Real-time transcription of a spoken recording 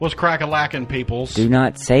Was crack-a-lackin', peoples. Do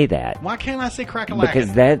not say that. Why can't I say crack-a-lackin'?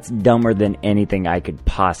 Because that's dumber than anything I could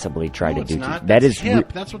possibly try to do. Not. That That's is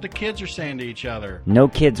hip. That's what the kids are saying to each other. No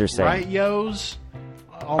kids are saying. Right, yos?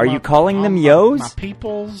 Are you calling them yos? My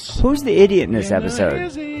peoples. Who's the idiot in this episode?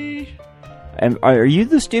 Izzy. And are you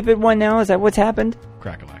the stupid one now? Is that what's happened?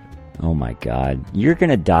 Crack-a-lackin'. Oh my God. You're going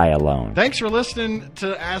to die alone. Thanks for listening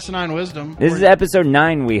to Asinine Wisdom. This is episode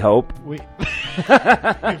 9, we hope.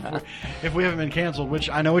 If we haven't been canceled, which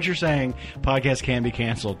I know what you're saying, podcasts can be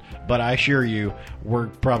canceled, but I assure you, we're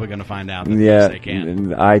probably going to find out that yes, they can.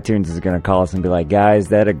 iTunes is going to call us and be like, guys,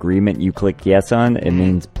 that agreement you click yes on, it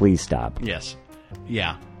means please stop. Yes.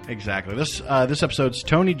 Yeah, exactly. This episode's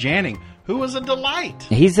Tony Janning, who was a delight.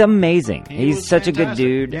 He's amazing. He's such fantastic. A good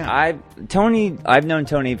dude. Yeah. I've known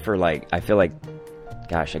Tony for I feel like,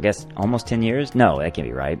 gosh, I guess almost 10 years? No, that can't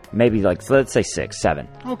be right. Maybe let's say 6, 7.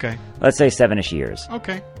 Okay. Let's say 7-ish years.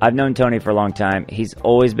 Okay. I've known Tony for a long time. He's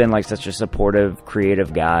always been such a supportive,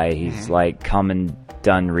 creative guy. He's come and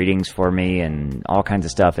done readings for me and all kinds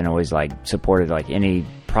of stuff and always supported any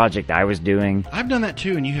project I was doing. I've done that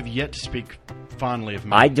too, and you have yet to speak fondly of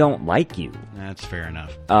me. I don't like you. That's fair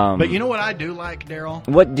enough. But you know what I do like, Daryl?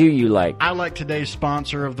 What do you like? I like today's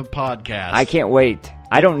sponsor of the podcast. I can't wait.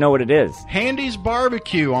 I don't know what it is. Handy's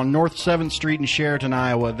Barbecue on North 7th Street in Sheraton,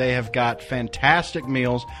 Iowa. They have got fantastic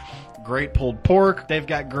meals, great pulled pork. They've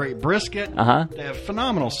got great brisket. They have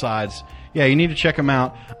phenomenal sides. Yeah, you need to check them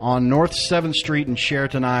out on North 7th Street in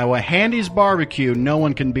Sheraton, Iowa. Handy's Barbecue. No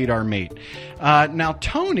one can beat our meat. Now,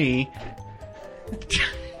 Tony...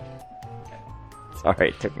 Sorry,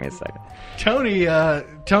 it took me a second.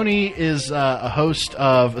 Tony is a host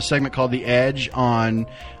of a segment called The Edge on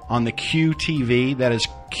the QTV. That is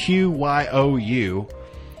QYOU.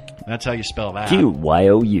 That's how you spell that.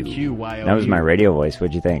 QYOU. QYOU. That was my radio voice.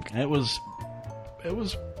 What'd you think? It was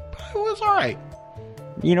all right.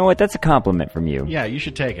 You know what? That's a compliment from you. Yeah, you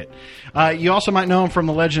should take it. You also might know him from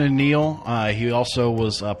The Legend of Neil. He also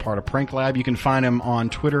was part of Prank Lab. You can find him on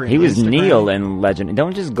Twitter and He was Instagram. Neil in Legend.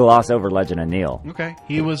 Don't just gloss over Legend of Neil. Okay.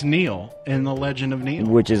 He was Neil in The Legend of Neil.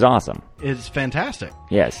 Which is awesome. It's fantastic.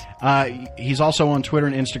 Yes. He's also on Twitter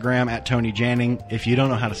and Instagram at Tony Janning. If you don't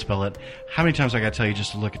know how to spell it, how many times I got to tell you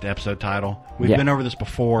just to look at the episode title? We've been over this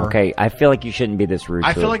before. Okay, I feel like you shouldn't be this rude.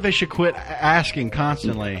 I feel like they should quit asking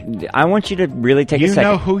constantly. I want you to really take a second. You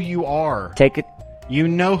know who you are. Take it. You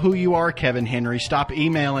know who you are, Kevin Henry. Stop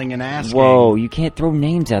emailing and asking. Whoa, you can't throw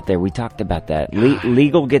names out there. We talked about that.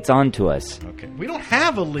 Legal gets on to us. Okay. We don't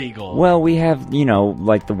have a legal. Well, we have, the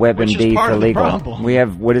WebMD for legal. Problem. We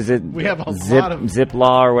have, what is it? We have a lot of...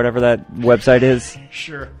 Ziplaw or whatever that website is.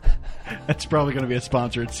 Sure. That's probably going to be a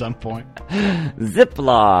sponsor at some point.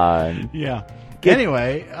 Ziplaw. Yeah.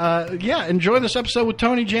 Anyway, enjoy this episode with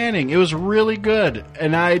Tony Janning. It was really good,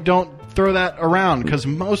 and I don't throw that around because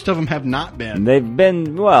most of them have not been. They've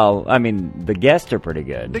been, the guests are pretty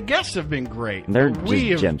good. The guests have been great. They're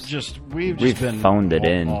just gems. We've been phoned it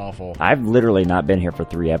in. Awful. I've literally not been here for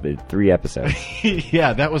three episodes.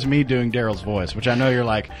 Yeah, that was me doing Daryl's voice, which I know you're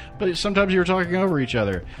like, but sometimes you were talking over each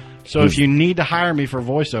other. So if you need to hire me for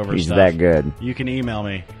voiceover he's stuff, that good. You can email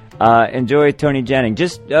me. Enjoy Tony Janning.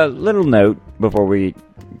 Just a little note before we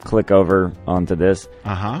click over onto this.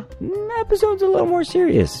 Episode's a little more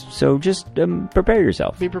serious, so just prepare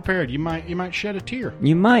yourself. Be prepared. You might shed a tear.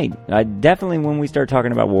 You might. Definitely when we start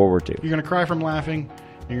talking about World War II. You're going to cry from laughing.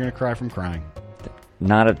 You're going to cry from crying.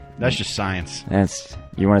 That's just science.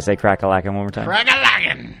 You want to say crack-a-lackin' one more time?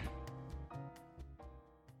 Crack-a-lackin'!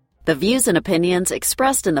 The views and opinions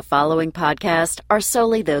expressed in the following podcast are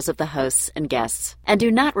solely those of the hosts and guests and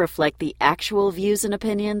do not reflect the actual views and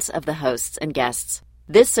opinions of the hosts and guests.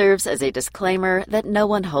 This serves as a disclaimer that no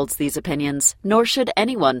one holds these opinions, nor should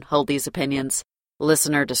anyone hold these opinions.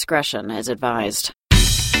 Listener discretion is advised.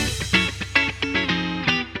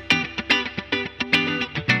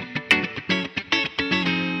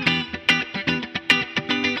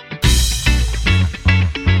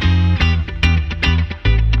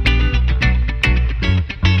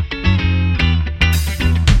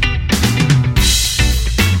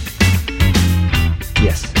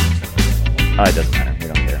 It doesn't matter. We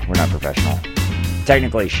don't care. We're not professional.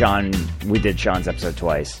 Technically, we did Sean's episode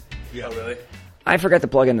twice. Yeah, really? I forgot to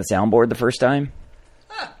plug in the soundboard the first time.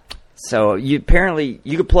 So you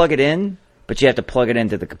could plug it in, but you have to plug it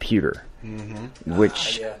into the computer,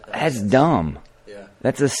 which that's dumb. Yeah,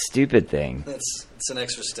 that's a stupid thing. It's an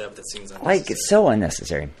extra step that seems unnecessary. It's so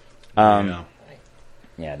unnecessary.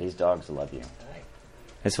 Yeah, these dogs love you.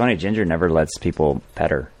 It's funny. Ginger never lets people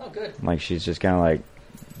pet her. Oh, good. She's just kind of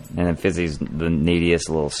and then Fizzy's the neediest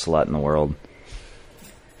little slut in the world.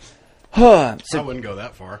 I wouldn't go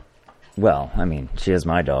that far. Well, I mean, she is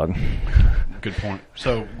my dog. Good point.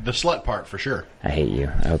 So the slut part for sure. I hate you.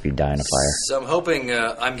 I hope you die in a fire. So I'm hoping,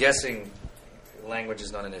 I'm guessing language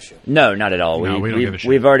is not an issue. No, not at all. No, we don't give a shit.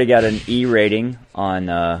 We've already got an E rating on,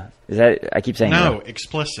 is that, I keep saying no,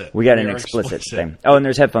 explicit. We got an explicit thing. Oh, and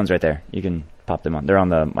there's headphones right there. You can pop them on. They're on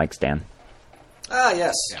the mic stand. Ah,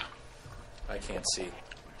 yes. Yeah. I can't see.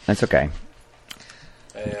 That's okay.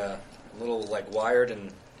 A little, wired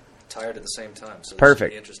and tired at the same time. So this Perfect.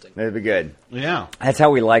 should be interesting. That'd be good. Yeah. That's how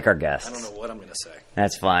we like our guests. I don't know what I'm going to say.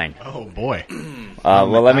 That's fine. Oh boy.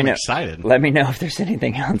 Well, let me know. Excited. Let me know if there's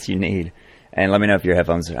anything else you need, and let me know if your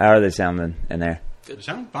headphones. How are they sounding in there? They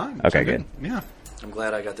sound fine. Okay, Sound good. Yeah. I'm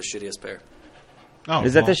glad I got the shittiest pair. Oh,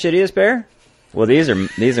 Is that the shittiest pair? Well, these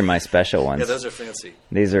are my special ones. Yeah, those are fancy.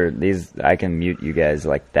 These I can mute you guys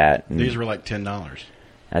like that. And These were like $10.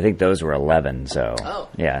 I think those were 11. So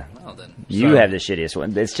yeah, Well then, you have the shittiest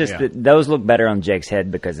one. It's just that those look better on Jake's head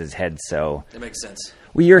because his head's so. that makes sense.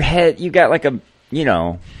 Well, your head, you got like a,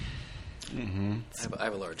 I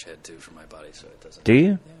have a large head too for my body, so it doesn't. Do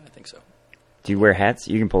you? Yeah, I think so. Do you wear hats?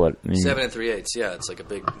 You can pull it. 7 3/8. Yeah, it's like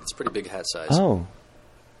it's a pretty big hat size. Oh,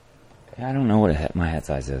 I don't know what my hat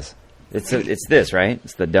size is. It's this, right?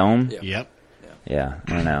 It's the dome. Yeah. Yep. Yeah,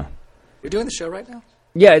 I don't know. You're doing the show right now?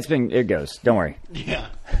 Yeah, it goes. Don't worry. Yeah.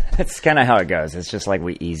 That's kind of how it goes. It's just like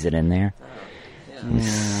we ease it in there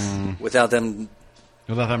Without them.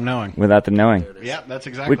 Without them knowing. without them knowing. Yeah, that's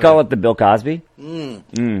exactly. We call it the Bill Cosby.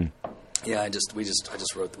 Yeah, we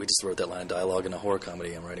just wrote that line of dialogue in a horror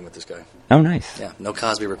comedy I'm writing with this guy. Oh, nice. Yeah, no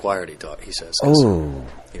Cosby required. He says. Oh,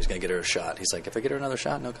 He was going to get her a shot. He's like, if I get her another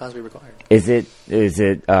shot, no Cosby required. is it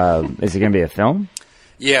going to be a film?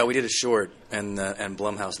 Yeah, we did a short, and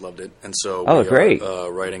Blumhouse loved it, and so Oh, we great.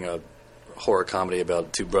 are writing a horror comedy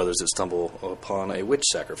about two brothers that stumble upon a witch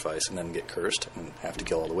sacrifice and then get cursed and have to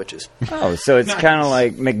kill all the witches. Oh, so it's kind of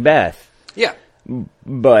like Macbeth, Yeah,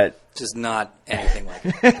 but just not anything like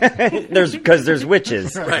it. there's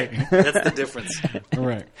witches. Right, that's the difference.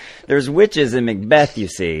 Right. There's witches in Macbeth, you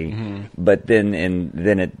see, but then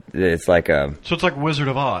it's like a. So it's like Wizard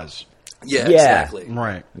of Oz. Yeah, Yeah. exactly.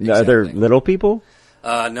 Right. Are there Exactly. little people?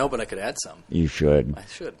 No, but I could add some. You should. I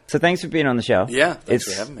should. So thanks for being on the show. Yeah,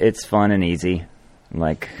 thanks for having me. It's fun and easy.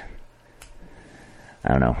 Like, I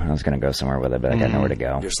don't know. I was going to go somewhere with it, but I got nowhere to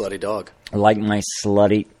go. Your slutty dog. Like my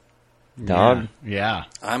slutty dog. Yeah.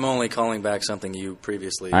 I'm only calling back something you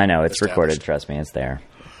previously. I know. It's established. recorded. Trust me. It's there.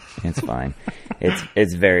 It's fine.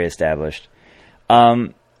 It's very established. Oh,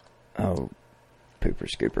 pooper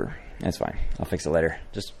scooper. That's fine. I'll fix it later.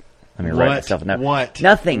 Just let me write myself a note. What?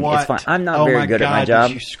 Nothing. What? It's fine. I'm not Oh very my good God, at my job.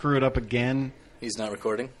 Did you screw it up again? He's not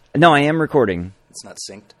recording. No, I am recording. It's not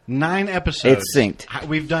synced. 9 episodes. It's synced.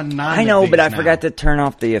 We've done 9. I know, of but I these now. forgot to turn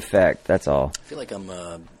off the effect. That's all. I feel like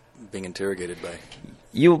I'm being interrogated by.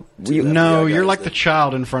 You No, FBI you're guys like that- the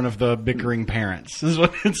child in front of the bickering parents. This is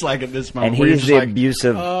what it's like at this moment. and where you're he's just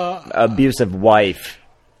the like, abusive wife.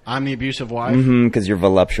 I'm the abusive wife. Because you're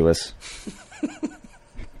voluptuous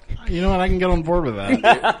You know what? I can get on board with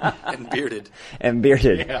that. And bearded. and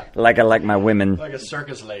bearded, Yeah. like I like my women. Like a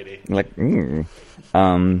circus lady. Like,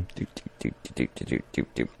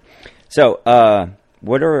 So,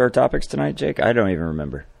 what are our topics tonight, Jake? I don't even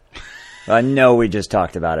remember. I know we just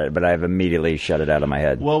talked about it, but I've immediately shut it out of my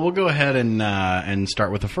head. Well, we'll go ahead and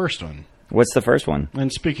start with the first one. What's the first one?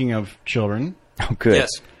 And speaking of children, Oh, good. Yes.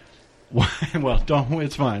 well,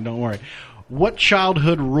 it's fine. Don't worry. What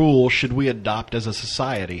childhood rule should we adopt as a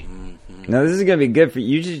society? Now, this is going to be good for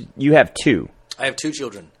you. You have two I have 2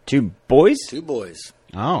 children. boys? 2 boys.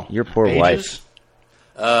 Oh, Your poor ages?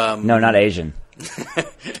 wife. No, not Asian.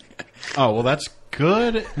 Oh, well, that's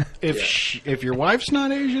good. If your wife's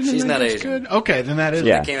not Asian, then She's not that's Asian. Good. Okay, then that is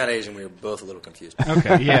Yeah. They came out Asian. We were both a little confused.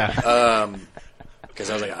 Okay, yeah. Because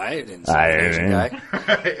I was like, I didn't see an Asian guy.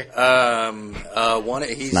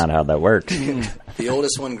 He's Not how that works. the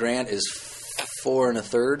oldest one. Grant is 4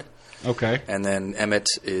 1/3, Okay. and then Emmett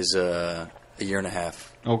is a year and a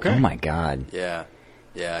half. Okay. Oh, my God. Yeah,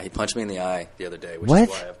 he punched me in the eye the other day, which What? is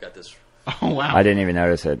why I've got this. Oh, wow. I didn't even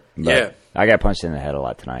notice it. But Yeah. I got punched in the head a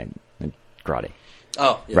lot tonight. Karate.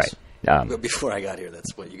 Oh, yes. Right. But before I got here,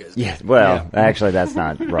 that's what you guys did. Yeah, well, actually, that's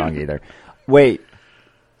not wrong either. Wait,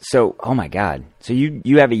 so, oh my God. So you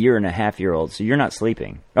have a 1.5-year-old, so you're not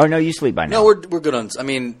sleeping. Oh, no, you sleep by now. No, we're good on. I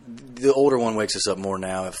mean, the older one wakes us up more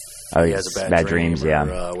now if Oh, he has a bad dream dreams, or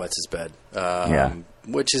yeah. wets his bed. Yeah.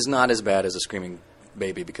 Which is not as bad as a screaming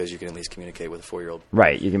baby because you can at least communicate with a 4-year-old.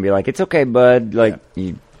 Right, you can be like, it's okay, bud. Like,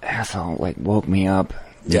 you asshole, like, woke me up.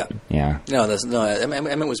 Yeah. Yeah. No,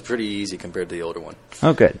 Emmett was pretty easy compared to the older one.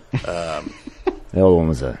 Oh, good. The old one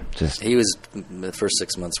was He was the first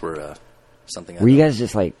 6 months were something. Were you guys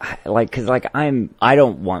just like, because like I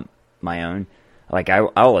don't want my own. Like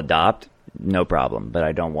I'll adopt, no problem, but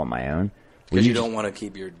I don't want my own. Because you don't want to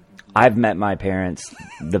keep your... I've met my parents.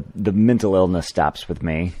 The mental illness stops with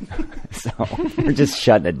me, so we're just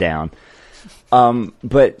shutting it down.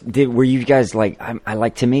 But were you guys like? I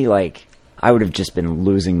like to me like I would have just been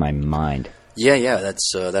losing my mind. Yeah.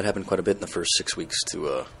 That happened quite a bit in the first 6 weeks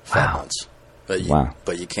to 5 months. But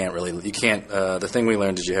you can't really. You can't. The thing we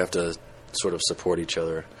learned is you have to sort of support each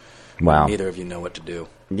other. Wow. Neither of you know what to do.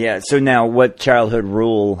 Yeah. So now, what childhood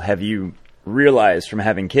rule have you realized from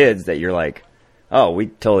having kids that you're like, oh, we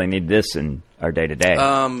totally need this in our day to day?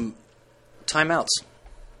 Timeouts.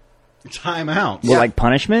 Timeouts. Well, like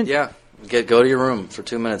punishment? Yeah. Go to your room for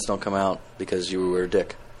 2 minutes. Don't come out because you were a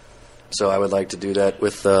dick. So I would like to do that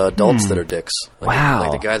with adults that are dicks.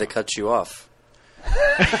 Like the guy that cuts you off. You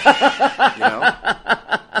know,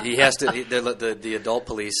 he has to. The adult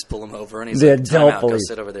police pull him over, and he's like, "Time out, go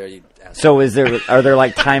sit over there." You so are there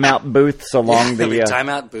like timeout booths along the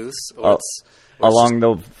timeout booths along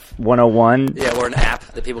the 101? Yeah, or an app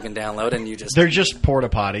that people can download, and they're just porta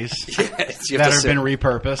potties that have been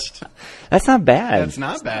repurposed. That's not bad. That's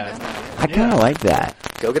not bad. I kind of like that.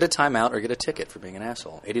 Go get a timeout or get a ticket for being an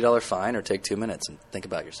asshole. $80 fine, or take 2 minutes and think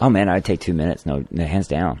about yourself. Oh man, I'd take 2 minutes. No, hands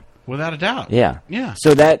down. Without a doubt. Yeah. Yeah.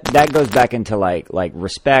 So that goes back into like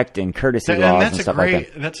respect and courtesy laws and stuff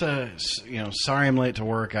like that. That's a sorry I'm late to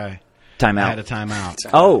work. I had a timeout.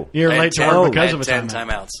 Oh, you're late to work because of a 10 timeout.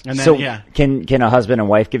 timeouts. And then, so can a husband and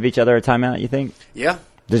wife give each other a timeout? You think? Yeah.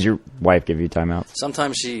 Does your wife give you timeouts?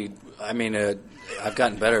 Sometimes she. I mean, I've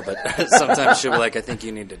gotten better, but sometimes she'll be like, "I think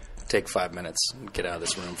you need to take 5 minutes and get out of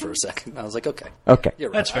this room for a second." I was like, "Okay, you're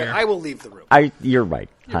right. That's fair. I will leave the room." You're right,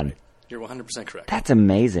 honey. You're 100% correct. That's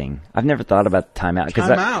amazing. I've never thought about timeout.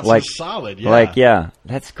 Timeouts is solid. Yeah. Like, yeah,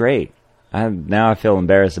 that's great. Now I feel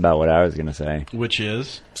embarrassed about what I was going to say. Which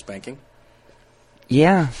is? Spanking?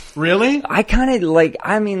 Yeah. Really? I kind of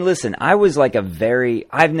listen, I was like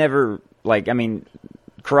I've never,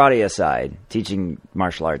 karate aside, teaching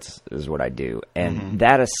martial arts is what I do. And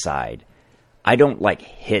that aside, I don't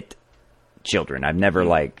hit children. I've never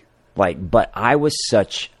but I was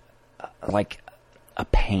such a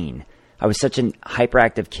pain. I was such an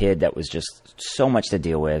hyperactive kid that was just so much to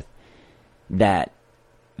deal with that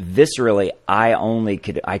viscerally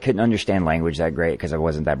I couldn't understand language that great because I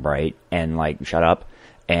wasn't that bright and shut up.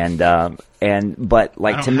 But I don't to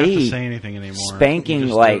have me, to say anything anymore. spanking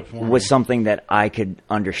was something that I could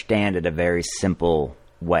understand in a very simple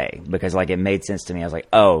way because it made sense to me. I was like,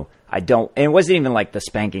 oh, I don't. And it wasn't even the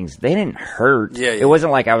spankings; they didn't hurt. Yeah. It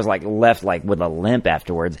wasn't like I was left with a limp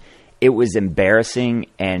afterwards. It was embarrassing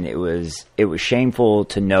and it was shameful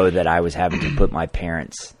to know that I was having to put my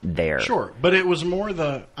parents there. Sure, but it was more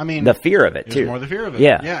the fear of it too. It was more the fear of it.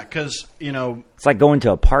 Yeah, yeah, because it's like going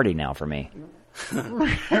to a party now for me.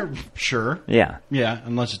 Sure. Yeah. Yeah,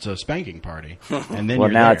 unless it's a spanking party, and then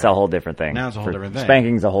now it's a whole different thing. Now it's a whole different thing.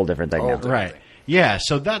 Spanking's a whole different thing now. Right. Yeah,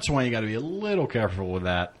 so that's why you got to be a little careful with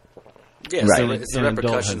that. Yeah, it's the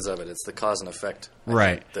repercussions of it. It's the cause and effect.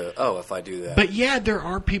 Right. If I do that. But yeah, there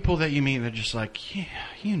are people that you meet that are just yeah,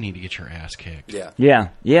 you need to get your ass kicked. Yeah. Yeah.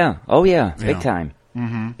 Yeah. Oh yeah. Big time.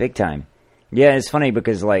 Mm-hmm. Big time. Yeah, it's funny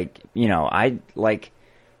because I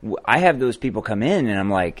have those people come in and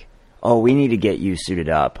I'm like, oh, we need to get you suited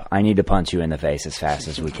up. I need to punch you in the face as fast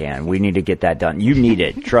as we can. We need to get that done. You need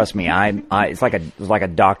it. Trust me. It's like a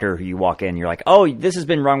doctor who you walk in. You're like, oh, this has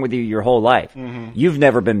been wrong with you your whole life. Mm-hmm. You've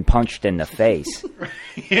never been punched in the face.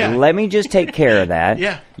 Yeah. Let me just take care of that.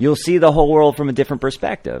 Yeah. You'll see the whole world from a different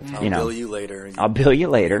perspective. I'll bill you later. I'll bill you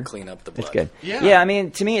later. Clean up the blood. It's good. Yeah. Yeah. I mean,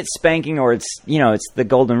 to me, it's spanking, or it's it's the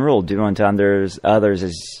golden rule: do unto others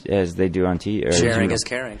as they do unto you. Sharing is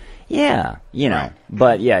caring. Yeah, Right.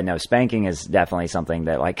 But yeah, no, spanking is definitely something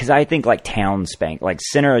that because I think town spank,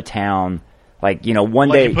 center of town, one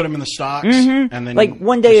day you put them in the stocks, and then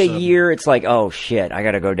one day a year, it's oh shit, I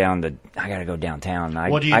gotta go downtown.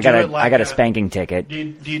 I got a spanking ticket. Do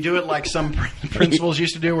you do it like some principals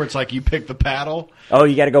used to do, where it's you pick the paddle? Oh,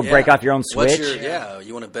 you got to go break off your own switch.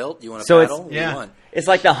 You want a belt? You want a paddle? What do you want? It's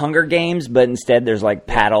like the Hunger Games, but instead there's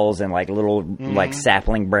paddles and little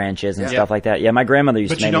sapling branches and stuff like that. Yeah, my grandmother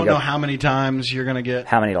used to make me go. But you don't know how many times you're going to get.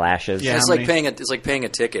 How many lashes? Yeah, it's like paying a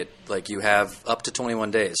ticket. You have up to 21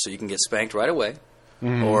 days, so you can get spanked right away,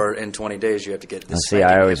 or in 20 days you have to get this. See,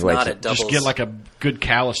 I always wait. Just get like a good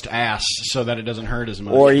calloused ass so that it doesn't hurt as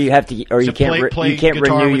much. Or you have to, or you can't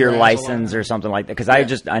renew your license license or something like that.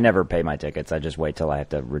 Because I never pay my tickets. I just wait till I have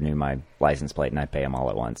to renew my license plate, and I pay them all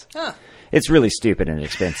at once. Huh. It's really stupid and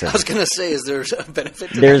expensive. I was going to say, is there a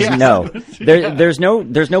benefit to there's that?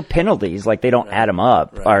 There's no penalties. Like, they don't add them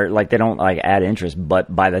up, or like they don't like add interest.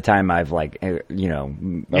 But by the time I've over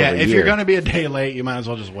if you're going to be a day late, you might as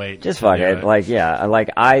well just wait. Just fuck it.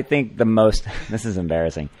 I think the most. This is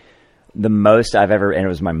embarrassing. The most I've ever, and it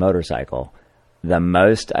was my motorcycle. The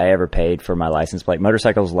most I ever paid for my license plate.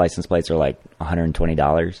 Motorcycles' license plates are like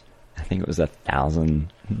 $120. I think it was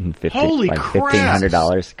 $1,050. Holy crap!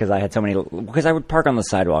 $1,500 because I had so many. Because I would park on the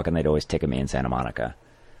sidewalk and they'd always ticket me in Santa Monica.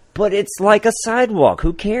 But it's like a sidewalk.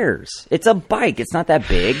 Who cares? It's a bike. It's not that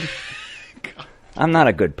big. I'm not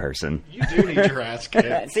a good person. You do need your ass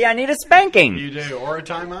kicked. See, I need a spanking. You do, or a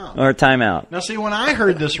timeout. Now, see, when I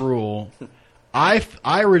heard this rule, I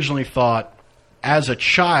originally thought, as a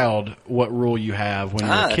child, what rule you have when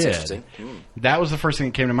you're a kid. That was the first thing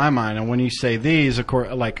that came to my mind. And when you say these, of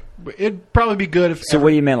course, like, it'd probably be good if. So, what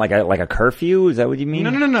do you mean, like a curfew? Is that what you mean?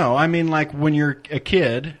 No. I mean, like, when you're a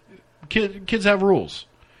kid, kids have rules.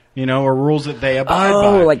 Or rules that they abide by.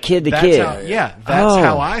 Oh, like kid to kid. That's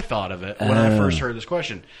how I thought of it when I first heard this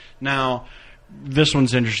question. Now, this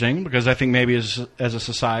one's interesting because I think maybe as a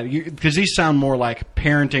society, because these sound more like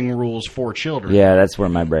parenting rules for children. Yeah, that's where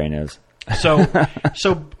my brain is. So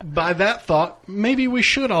by that thought, maybe we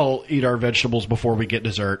should all eat our vegetables before we get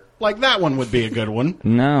dessert. Like, that one would be a good one.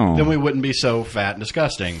 No. Then we wouldn't be so fat and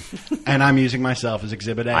disgusting. And I'm using myself as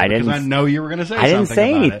Exhibit A because I know you were going to say something I didn't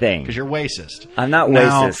say anything. Because you're racist. I'm not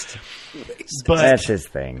racist. But that's his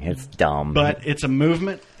thing. It's dumb. But it's a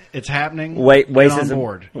movement. It's happening. Racism, on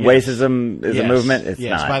board. Racism is a movement. It's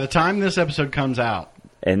not. By the time this episode comes out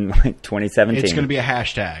in 2017, it's going to be a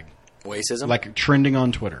hashtag. Wacism? Like trending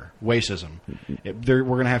on Twitter. Wacism. We're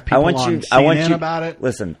going to have people on CNN about it.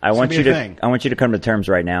 Listen, I want you to come to terms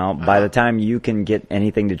right now. By the time you can get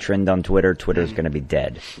anything to trend on Twitter, Twitter's going to be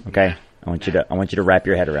dead. Okay? I want you to wrap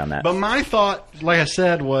your head around that. But my thought, like I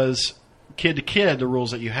said, was kid to kid, the rules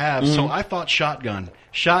that you have. So I thought shotgun.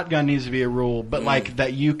 Shotgun needs to be a rule, but like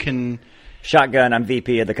that you can... Shotgun, I'm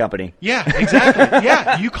VP of the company. Yeah, exactly.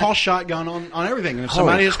 Yeah, you call shotgun on everything. And if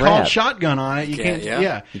somebody has called shotgun on it, you can't.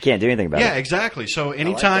 Yeah, you can't do anything about it. Yeah, exactly. So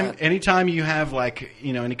anytime you have like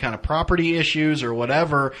any kind of property issues or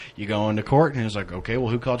whatever, you go into court and it's like, okay, well,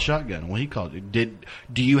 who called shotgun? Well, he called it.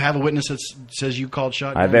 Do you have a witness that says you called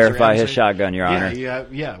shotgun? I verify his shotgun, Your Honor.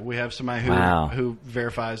 Yeah, we have somebody who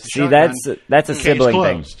verifies the shotgun. That's a sibling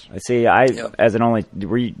thing. See, as an only,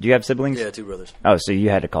 do you have siblings? Yeah, 2 brothers. Oh, so you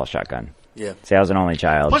had to call shotgun. Yeah. See, I was an only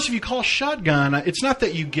child. Plus, if you call shotgun, it's not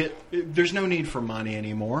that you get. There's no need for money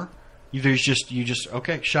anymore. You just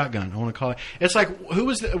okay, shotgun. I want to call it. It's like who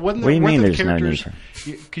was the? What do you mean? There's no need for?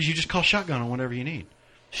 Because you just call shotgun on whatever you need.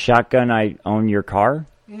 Shotgun. I own your car.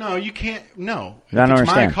 No, you can't. No, I don't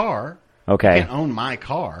understand. My car. Okay. You can't own my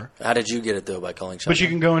car. How did you get it though? By calling shotgun. But you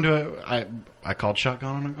can go into I called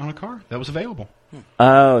shotgun on a car that was available.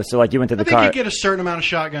 Oh, so like you went to the car. I think you get a certain amount of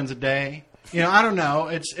shotguns a day. I don't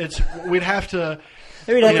know. We'd have to.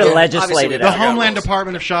 We'd have to legislate it. The Homeland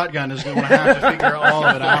Department of Shotgun is going to have to figure all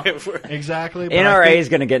of it out. Exactly. NRA is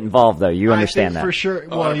going to get involved, though. You understand that. For sure.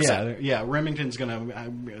 Well, yeah. Remington's going to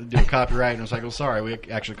do a copyright, and it's like, well, sorry, we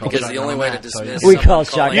actually called shotgun. Because the only way to dismiss. We called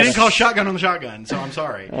shotgun. You didn't call shotgun on the shotgun, so I'm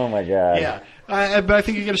sorry. Oh, my God. Yeah. But I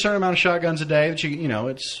think you get a certain amount of shotguns a day that you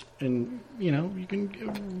can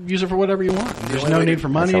use it for whatever you want. There's no need for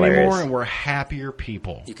money anymore, and we're happier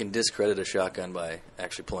people. You can discredit a shotgun by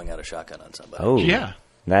actually pulling out a shotgun on somebody. Oh, yeah.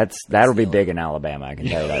 That'll be big in Alabama. I can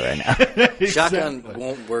tell you that right now. Exactly. Shotgun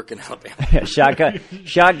won't work in Alabama. Shotgun.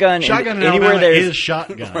 In Alabama is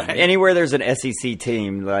shotgun. Right. Anywhere there's an SEC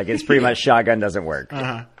team, like it's pretty much shotgun doesn't work.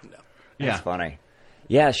 No. That's funny.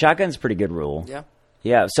 Yeah, shotgun's a pretty good rule. Yeah.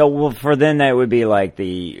 Yeah, so for then that would be like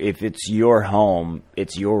if it's your home,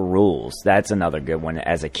 it's your rules. That's another good one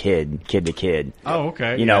as a kid to kid. Oh,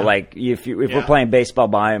 okay. Like if we're playing baseball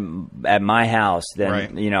at my house, then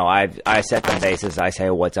right. I set the bases. I say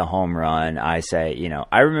what's a home run. I say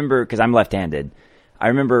I remember because I'm left-handed. I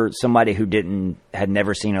remember somebody who had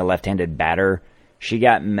never seen a left-handed batter. She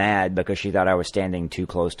got mad because she thought I was standing too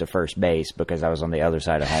close to first base because I was on the other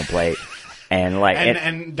side of home plate.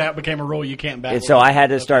 And that became a rule you can't bat. So I had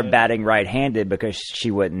to start batting right-handed because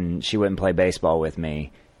she wouldn't play baseball with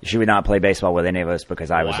me. she would not play baseball with any of us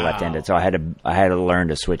because I was left-handed. So I had to learn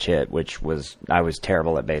to switch hit, I was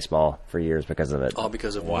terrible at baseball for years because of it. All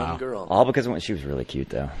because of one girl. All because she was really cute,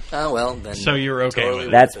 though. Oh, well, then. So you were okay with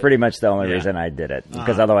it. That's pretty much the only reason I did it.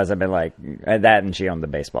 Because otherwise I'd been like, that and she owned the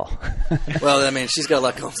baseball. Well, I mean, she's got a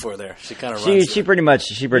lot going for her there. She kind of runs She pretty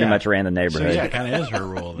much ran the neighborhood. So, it kind of is her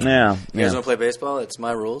rule. Then. Yeah. You guys want to play baseball? It's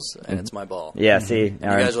my rules, and it's my ball. Yeah, see. You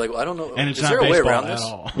guys are like, well, I don't know. And it's is not there a way baseball around at this?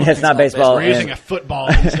 all. Yeah, it's not baseball. We're using a football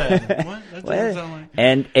instead. What? That doesn't sound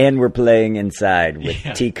like... And we're playing inside with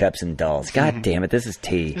teacups and dolls. God damn it, this is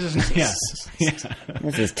tea.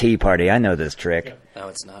 This is tea party. I know this trick. No,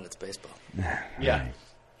 it's not. It's baseball. Yeah,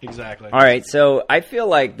 exactly. All right, so I feel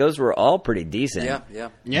like those were all pretty decent.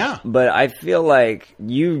 Yeah. But I feel like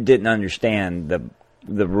you didn't understand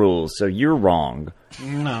the rules, so you're wrong.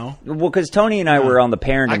 No. Well, because Tony and I were on the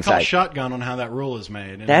parenting I call side. shotgun on how that rule is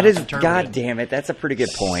made. That is, God damn it, that's a pretty good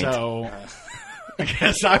point. So, I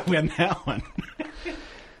guess I win that one.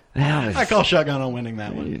 Was, I call shotgun on winning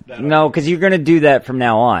that one. No, because you're going to do that from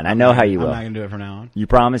now on. I know how you will. I'm not going to do it from now on. You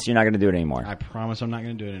promise you're not going to do it anymore? I promise I'm not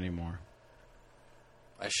going to do it anymore.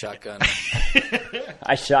 I shotgun.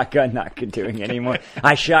 I shotgun not doing it anymore.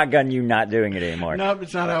 I shotgun you not doing it anymore. No,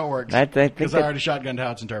 it's not how it works. Because I already shotgunned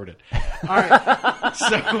how it's interpreted. All right.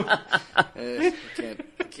 So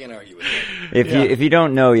can't argue with it. If you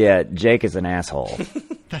don't know yet, Jake is an asshole.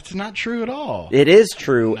 That's not true at all. It is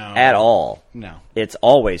true at all. No. It's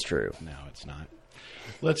always true. No, it's not.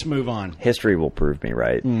 Let's move on. History will prove me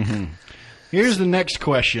right. Mm-hmm. Here's the next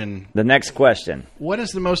question. The next question. What is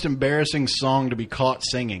the most embarrassing song to be caught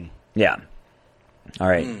singing? Yeah. All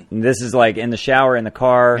right. This is like in the shower, in the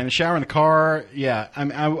car. In the shower, in the car. Yeah.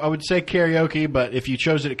 I would say karaoke, but if you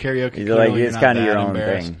chose it at karaoke, it's kind of your own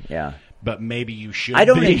thing. Yeah. But maybe you should. I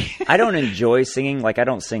don't enjoy singing. Like I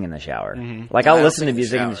don't sing in the shower. Mm-hmm. Like I'll listen to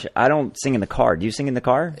music. I don't sing in the car. Do you sing in the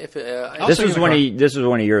car? This was one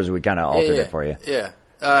of yours. We kind of altered it for you. Yeah.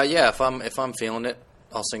 If I'm feeling it,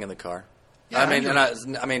 I'll sing in the car. Yeah,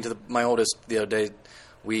 my oldest the other day,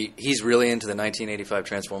 he's really into the 1985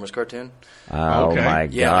 Transformers cartoon. Oh my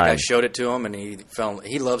god! Yeah, like I showed it to him, and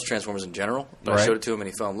he loves Transformers in general. But I showed it to him, and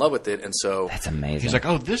he fell in love with it, and so that's amazing. He's like,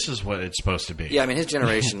 "Oh, this is what it's supposed to be." Yeah, I mean, his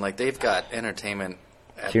generation, like they've got entertainment.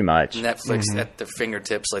 Too much. Netflix at their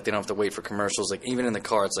fingertips, like they don't have to wait for commercials. Like even in the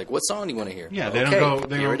car, it's like, what song do you want to hear? Yeah, they don't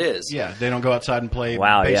go. Here it is. Yeah, they don't go outside and play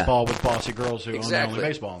baseball with bossy girls who own the only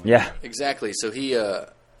baseball. Yeah, exactly. So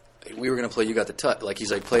we were going to play You Got the Touch. Like,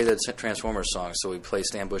 he's like, play the Transformers song. So we play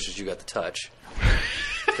Stan Bush's You Got the Touch.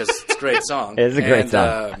 Because it's a great song. It is a great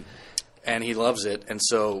song. And he loves it. And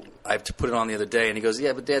so I put it on the other day. And he goes,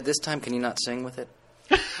 yeah, but Dad, this time can you not sing with it?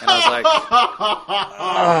 And I was like,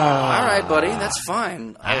 all right, buddy, that's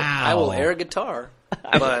fine. I will air a guitar.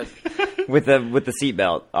 But with the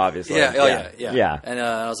seatbelt, obviously. Yeah. And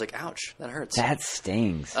I was like, ouch, that hurts. That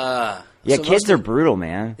stings. So kids are brutal,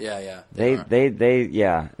 man. Yeah. They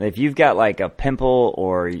if you've got like a pimple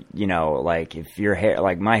or like if your hair,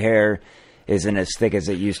 like my hair isn't as thick as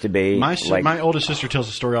it used to be. My oldest sister tells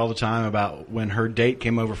a story all the time about when her date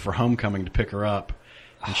came over for homecoming to pick her up,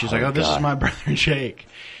 and she's like, "Oh, this is my brother Jake."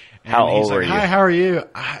 And how old were you? Hi, how are you?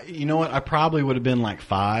 You know what? I probably would have been like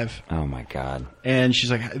 5. Oh my god! And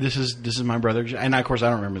she's like, "This is my brother." And of course,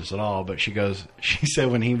 I don't remember this at all. But she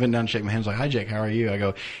said when he went down to shake my hand, I was like, "Hi, Jake, how are you?" I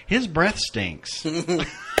go, "His breath stinks."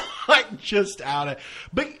 Like just out of.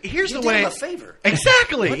 But here's the way. You did him a favor.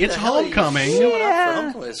 Exactly. It's homecoming. Showing up for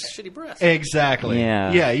homecoming with shitty breath. Exactly.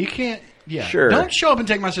 Yeah. Yeah. You can't. Yeah. Sure. Don't show up and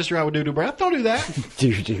take my sister out with doo-doo breath. Don't do that.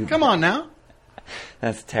 Doo-doo. Come on now.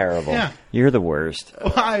 That's terrible. Yeah. You're the worst.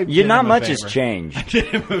 Well, not much has changed. I did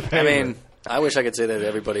him a favor. I mean, I wish I could say that to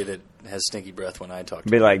everybody that has stinky breath when I talk to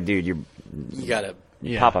Be them. like, dude, you gotta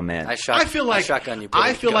pop them in. I feel like shotgun you.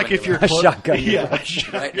 I feel like if you're shotgun,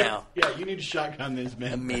 right now. Yeah, you need to shotgun this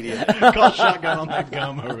man immediately. Call shotgun on that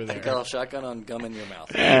gum over there. Call shotgun on gum in your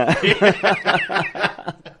mouth.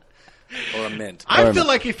 Or a mint. I feel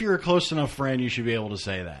like if you're a close enough friend, you should be able to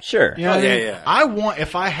say that. Sure. You know what I mean? Yeah.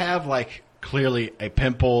 If I have like clearly a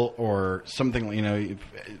pimple or something, you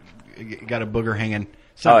got a booger hanging.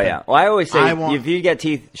 Something. Oh yeah. Well, I always say if you got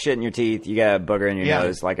shit in your teeth, you got a booger in your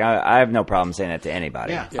nose. Like I have no problem saying that to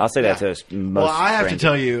anybody. Yeah. I'll say that to most. Well, I have to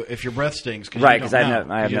tell you if your breath stinks, right? Because I have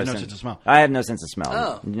no sense of smell. I have no sense of smell.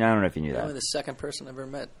 Oh. I don't know if you knew that. You're the second person I've ever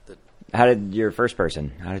met. How did your first?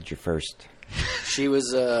 She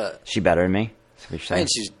was. She better than me. I mean,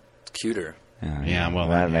 she's cuter. Yeah, well,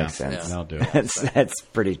 that makes sense. That'll do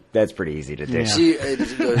it. That's pretty easy to do. Yeah.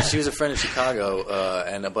 She was a friend in Chicago,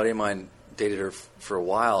 and a buddy of mine dated her for a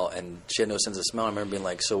while, and she had no sense of smell. I remember being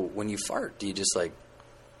like, "So when you fart, do you just like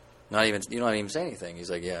Not even you don't even say anything. He's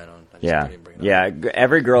like, yeah, I don't. Didn't bring it up.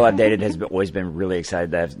 Every girl I've dated has always been really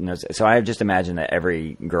excited that I've noticed. So I just imagine that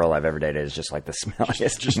every girl I've ever dated is just like the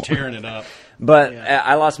smelliest, just tearing it up. But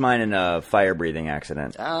I lost mine in a fire breathing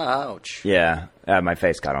accident. Ouch! Yeah, my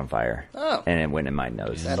face caught on fire. Oh, and it went in my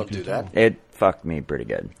nose. That'll do that. It fucked me pretty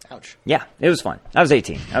good. Ouch! Yeah, it was fun. I was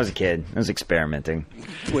 18. I was a kid. I was experimenting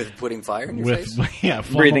with putting fire in your face. Yeah,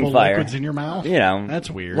 breathing fire, liquids in your mouth. You know, that's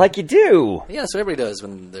weird. Like you do. Yeah, so everybody does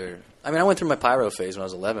when they're. I mean, I went through my pyro phase when I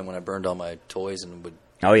was 11 when I burned all my toys and would.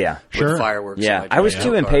 Oh yeah, sure. Fireworks. Yeah, I was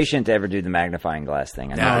too impatient to ever do the magnifying glass thing.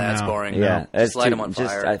 That's boring. Yeah, just light them on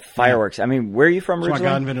fire. Fireworks. I mean, where are you from originally?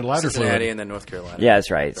 God invented lighter fluid. Cincinnati and then North Carolina. Yeah, that's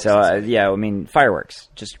right. So I mean, fireworks.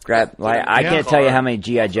 Just grab. I can't tell you how many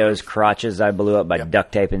GI Joe's crotches I blew up by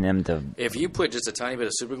duct taping them to. If you put just a tiny bit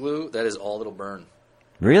of super glue, that is all it'll burn.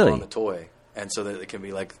 Really? On the toy, and so that it can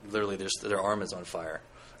be like literally their arm is on fire,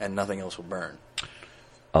 and nothing else will burn.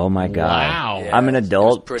 Oh my God! Wow! Yeah, I'm an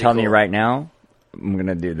adult. Tell me right now, I'm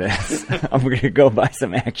gonna do this. I'm gonna go buy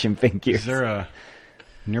some action figures. Is there a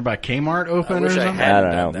nearby Kmart open or something? I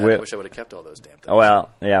don't know. I wish I would have kept all those damn things.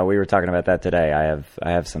 Well, yeah, we were talking about that today. I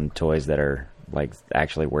have some toys that are like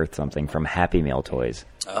actually worth something from Happy Meal toys.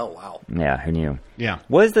 Oh wow! Yeah, who knew? Yeah.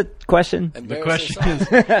 What is the question? The question is,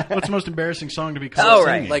 what's the most embarrassing song to be called? Oh,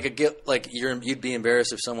 right. Like you'd be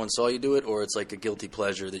embarrassed if someone saw you do it, or it's like a guilty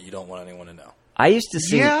pleasure that you don't want anyone to know. I used to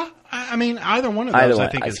sing. Yeah, I mean either one of those. I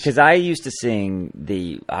think is because I used to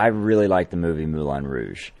sing I really liked the movie Moulin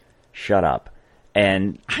Rouge. Shut up.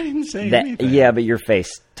 And I didn't say anything. Yeah, but your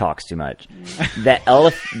face talks too much.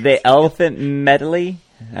 the elephant medley.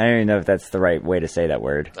 I don't even know if that's the right way to say that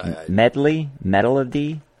word. Medley,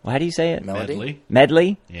 melody. Well, how do you say it?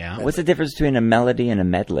 Medley. Yeah. What's the difference between a melody and a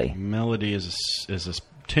medley? Melody is a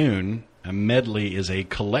tune. A medley is a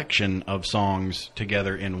collection of songs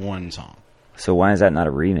together in one song. So why is that not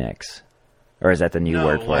a remix? Or is that the new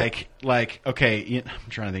word for it? Okay, I'm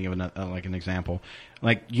trying to think of an example.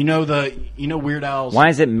 Like you know Weird Al's. Why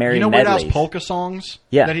is it Merry Medleys? Weird Al's polka songs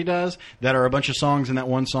that he does that are a bunch of songs in that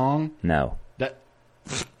one song? No.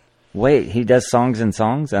 Wait, he does songs and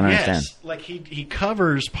songs? I don't understand. Like he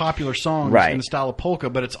covers popular songs in the style of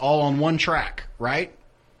polka, but it's all on one track, right?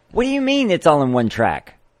 What do you mean it's all in one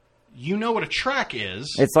track? You know what a track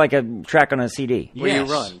is. It's like a track on a CD. Where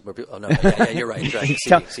you run. Oh, no. Yeah, you're right.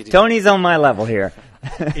 CD. Tony's on my level here.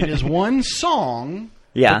 It is one song,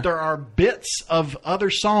 but there are bits of other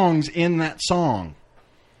songs in that song.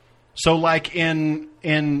 So like in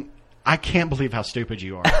I can't believe how stupid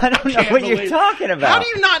you are. I don't know what you're talking about. How do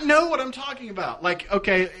you not know what I'm talking about? Like,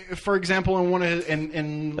 okay, for example, in one of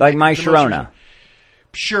in like My Sharona.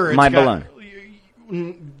 Sure, it's My Balloon.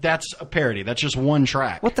 That's a parody. That's just one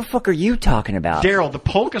track. What the fuck are you talking about? Daryl, the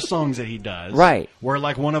polka songs that he does. Right. Where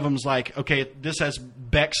like one of them's like, okay, this has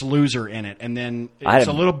Beck's Loser in it. And then it's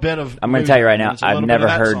a little bit of I'm going to tell you right now, I've never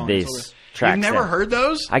heard these tracks. You've never heard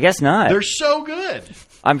those? I guess not. They're so good.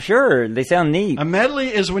 I'm sure. They sound neat. A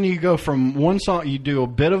medley is when you go from one song, you do a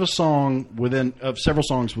bit of a song of several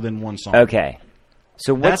songs within one song. Okay.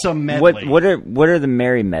 So that's a medley. What are the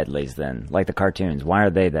Merry Medleys then? Like the cartoons. Why are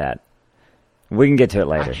they that? We can get to it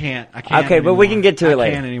later. I can't. Okay, anymore. but we can get to it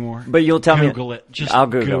later. I can't anymore. But you'll tell Google me. It. Just I'll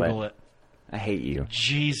Google it. I hate you.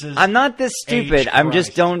 Jesus. I'm not this stupid. I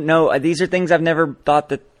just don't know. These are things I've never thought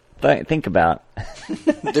to think about.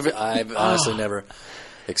 I've honestly never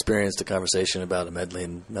experienced a conversation about a medley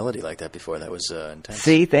and melody like that before. That was intense.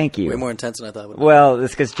 See, thank you. Way more intense than I thought it would be. Well,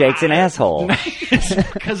 it's because Jake's an asshole.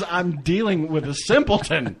 It's because I'm dealing with a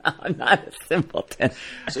simpleton. I'm not a simpleton.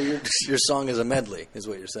 So your song is a medley, is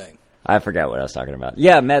what you're saying. I forgot what I was talking about.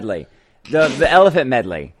 Yeah, medley. The elephant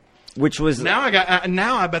medley. Which was now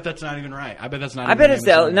I bet that's not even right. I bet that's not. I bet it's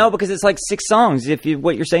no, because it's like 6 songs.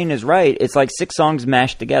 What you're saying is right. It's like 6 songs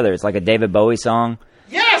mashed together. It's like a David Bowie song.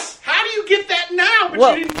 Yes. How do you get that now?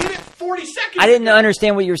 But you didn't get it 40 seconds. I didn't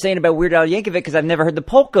understand what you were saying about Weird Al Yankovic because I've never heard the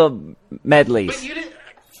polka medleys. But you didn't.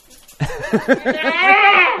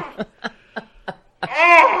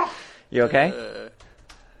 You okay?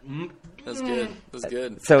 That's good. That's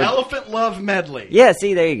good. So Elephant Love Medley. Yeah.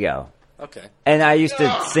 See, there you go. Okay. And I used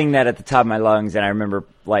to sing that at the top of my lungs, and I remember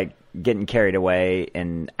like getting carried away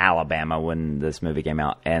in Alabama when this movie came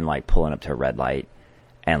out, and like pulling up to a red light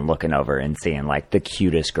and looking over and seeing like the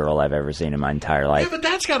cutest girl I've ever seen in my entire life. Yeah, but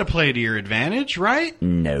that's got to play to your advantage, right?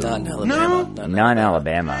 No, not in Alabama. Not in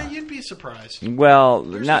Alabama. You'd be surprised. Well,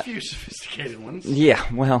 there's not a few sophisticated ones. Yeah,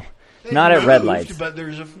 well, not at red lights. But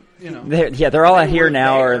there's they're all out here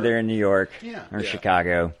now, or they're in New York or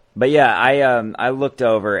Chicago. But yeah, I looked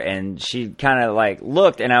over and she kind of like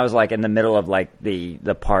looked, and I was like in the middle of like the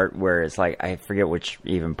part where it's like, I forget which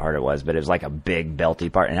even part it was, but it was like a big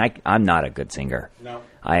belty part, and I'm not a good singer. No,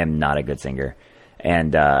 I am not a good singer.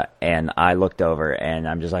 And I looked over and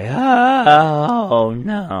I'm just like, oh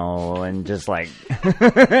no, and just like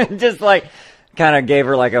kind of gave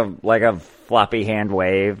her like a floppy hand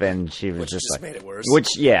wave, and she was just like, made it worse.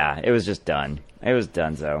 Which, yeah, it was just done. It was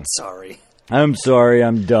done. So sorry. I'm sorry,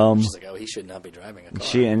 I'm dumb. She's like, oh, he should not be driving a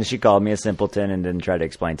car. She called me a simpleton and then tried to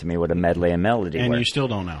explain to me what a medley and melody were. And you still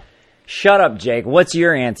don't know. Shut up, Jake. What's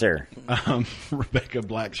your answer? Rebecca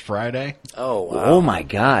Black's Friday. Oh, wow. Oh, my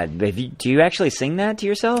God. Do you actually sing that to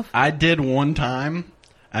yourself? I did one time.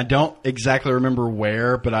 I don't exactly remember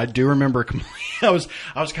where, but I do remember I was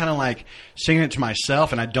kind of like singing it to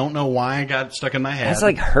myself, and I don't know why I got stuck in my head. That's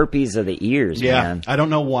like herpes of the ears, man. I don't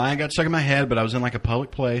know why I got stuck in my head, but I was in like a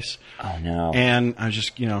public place. Oh, no. And I was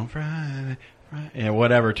just, Friday,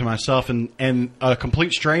 whatever, to myself, and a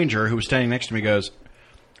complete stranger who was standing next to me goes,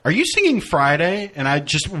 "Are you singing Friday?" And I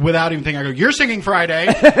just, without even thinking, I go, "You're singing Friday,"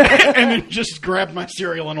 and then just grabbed my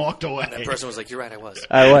cereal and walked away. And that person was like, "You're right, I was."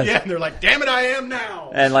 I was. Yeah, and they're like, "Damn it, I am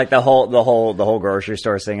now." And like the whole grocery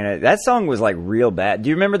store singing it. That song was like real bad. Do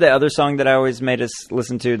you remember the other song that I always made us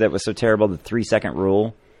listen to that was so terrible, the 3-second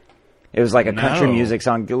rule? It was like a country music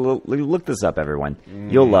song. Look this up, everyone.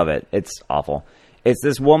 You'll love it. It's awful. It's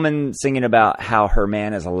this woman singing about how her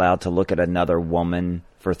man is allowed to look at another woman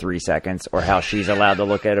for 3 seconds, or how she's allowed to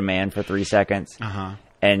look at a man for 3 seconds. Uh-huh.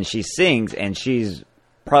 And she sings, and she's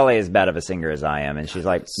probably as bad of a singer as I am. And she's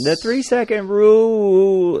like, the 3-second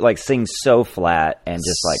rule, like sings so flat and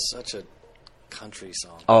just like such a country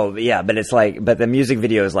song. Oh yeah, but it's like, but the music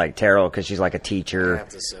video is like terrible because she's like a teacher. I have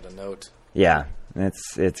to set a note. Yeah,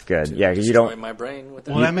 it's good. Yeah, because you don't. My brain with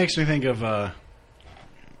that. Well, that makes me think of. I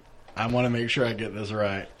want to make sure I get this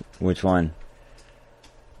right. Which one?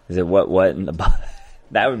 Is it what in the?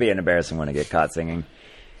 That would be an embarrassing one to get caught singing.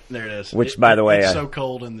 There it is. Which, by the way, it's so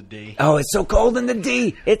cold in the D. Oh, it's so cold in the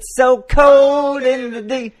D. It's so cold in the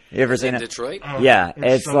D. You ever seen it? Detroit? Oh, Yeah,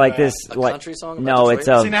 it's so like bad. this. A like country song about no, Detroit? it's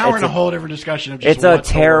a. See, now we're it's in a whole different discussion of just It's a what's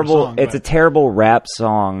the worst terrible. song, It's a but- terrible rap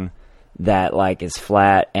song that like is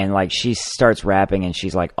flat, and like she starts rapping and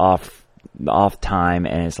she's like off time,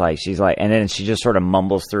 and it's like she's like, and then she just sort of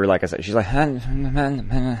mumbles through, like I said, she's like, it's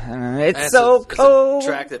so cold. It's a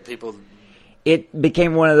track that people. It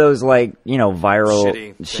became one of those like, you know, viral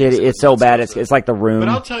Shitty. It's so bad. It's like The Room. But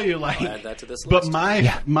I'll tell you, like, I'll add that to this but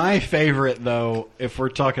list. my favorite though, if we're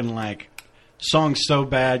talking like songs so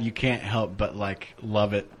bad you can't help but like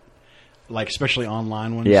love it, like especially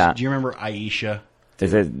online ones. Yeah. Do you remember Aisha?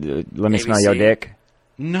 Is it Let Me ABC? Smell Your Dick?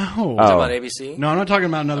 No. Oh. About ABC? No, I'm not talking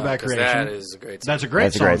about Another Bad 'cause Creation. that is a great song. That's a great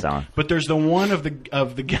That's a song. great song. But there's the one of the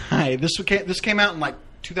guy. This came out in like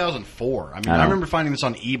 2004. I mean, I know. I remember finding this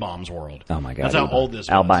on E-Bombs World. Oh my God. That's how old this was.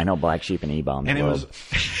 Albino, Black Sheep, and E-Bomb. And it was,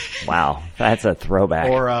 Wow. That's a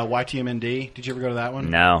throwback. or YTMND. Did you ever go to that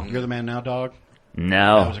one? No. You're the Man Now, Dog.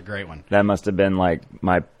 No. That was a great one. That must have been like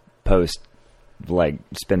my post, like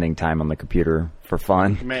spending time on the computer for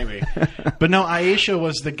fun. Maybe. But no, Aisha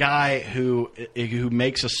was the guy who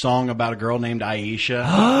makes a song about a girl named Aisha.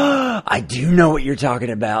 I do know what you're talking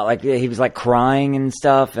about. Like he was like crying and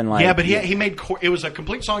stuff, and like Yeah, but he made it was a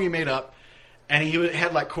complete song he made up, and he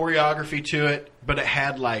had like choreography to it, but it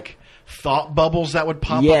had like thought bubbles that would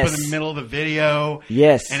pop up Yes. in the middle of the video.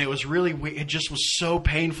 Yes. And it was really it just was so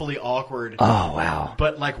painfully awkward. Oh wow.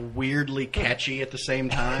 But like weirdly catchy at the same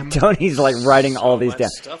time. Tony's like writing all these much down.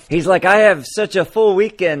 stuff. He's like, I have such a full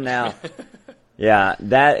weekend now. Yeah,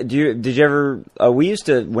 that. Did you ever? We used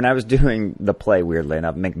to, when I was doing the play, weirdly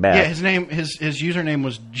enough, Macbeth. Yeah, his username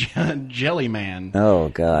was Jellyman. Oh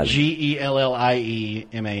God.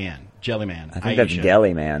 Gellieman. Jellyman. I think that's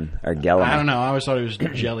Gellyman or Gellyman. I don't know. I always thought it was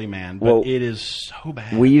Jellyman, but Well, it is so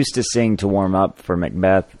bad. We used to sing to warm up for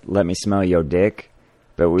Macbeth, Let Me Smell Your Dick,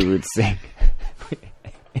 but we would sing.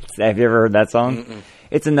 Have you ever heard that song? Mm-mm.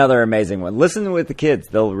 It's another amazing one. Listen with the kids.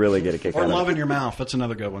 They'll really get a kick out Or of it. Love in Your Mouth. That's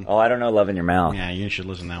another good one. Oh, I don't know Love in Your Mouth. Yeah, you should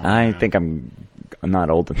listen to that one. I think I'm not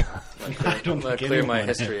old enough. I don't I'm going think to clear my anyone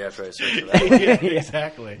is. history after I search for that. Yeah,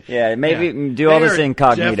 exactly. Yeah, maybe Yeah. do all They this are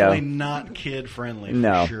incognito. Definitely not kid friendly.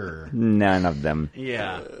 No, For sure. none of them.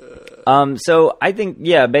 Yeah. So I think,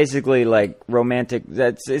 yeah, basically like romantic.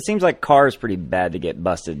 It seems like Cars pretty bad to get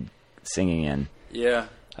busted singing in. Yeah.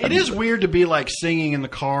 It is weird to be like singing in the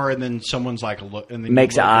car and then someone's like look and then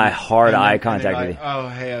Makes you look hard and eye then- and they're contact with like, you. oh,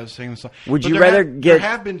 hey, I was singing this song. Would But you there rather have, get- There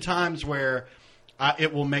have been times where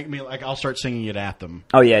it will make me like I'll start singing it at them.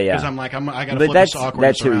 Oh yeah, yeah. Because I'm like I got to But flip that's this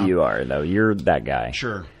awkwardness that's who around. you are though. You're that guy.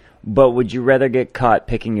 Sure. But would you rather get caught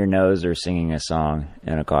picking your nose or singing a song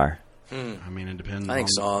in a car? I mean, it depends I think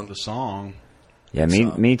on the song. Yeah,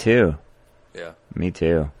 me too. Yeah. Me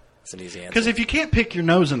too. It's an easy answer. Because if you can't pick your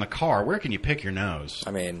nose in the car, where can you pick your nose?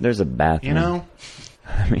 I mean, there's a bathroom. You know?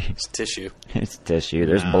 I mean, it's tissue. It's tissue.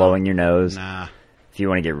 There's blowing your nose. Nah. If you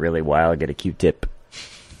want to get really wild, get a Q-tip.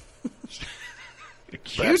 A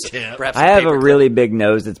Q-tip? Perhaps I have a really big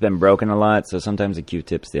nose that's been broken a lot, so sometimes a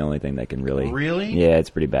Q-tip's the only thing that can really... Really? Yeah, it's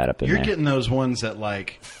pretty bad up in You're there. getting those ones that,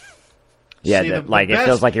 like... Yeah, See, it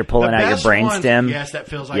feels like you're pulling out your brain stem. Yes, that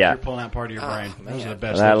feels like you're pulling out part of your brain. Those are the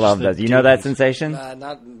best. I love those. You know that sensation?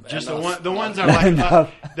 Not just the ones that are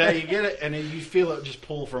like that you get it and then you feel it just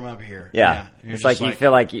pull from up here. Yeah. It's like you feel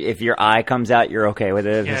like if your eye comes out, you're okay with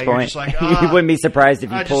it at this point. Just like, you wouldn't be surprised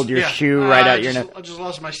if you pulled your shoe right out your nose. I just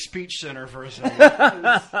lost my speech center for a second.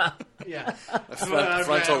 Yeah.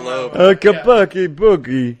 Frontal lobe. Kabuki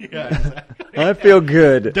boogie. Yeah, exactly. I feel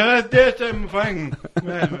good. Does this thing.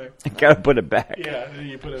 Gotta put it back. Yeah,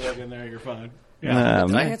 you put it back in there, you're fine. Yeah.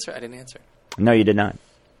 Did I answer? I didn't answer. No, you did not.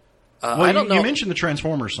 Well, I don't know. You mentioned the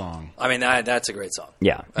Transformers song. I mean, that's a great song.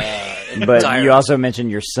 Yeah. But you also mentioned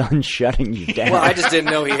your son shutting you down. Well, I just didn't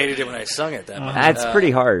know he hated it when I sung it that much. That's pretty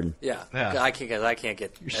hard. Yeah. I can't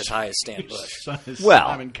get as high as Stan Bush.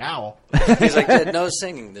 Simon Cowell. He's like, Dad, no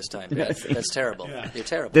singing this time. Dad. That's terrible. Yeah. You're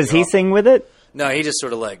terrible. Does he sing with it? No, he just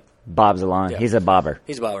sort of like... Bobs along. Yeah. He's a bobber.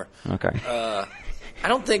 He's a bobber. Okay. I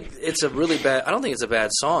don't think it's a bad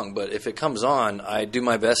song, but if it comes on, I do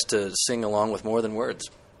my best to sing along with more than words.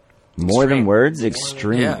 More than words?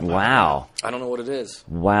 Extreme. Yeah. Wow. I don't know what it is.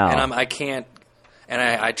 Wow. And I can't, and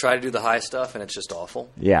I try to do the high stuff, and it's just awful.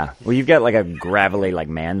 Yeah. Well, you've got like a gravelly, like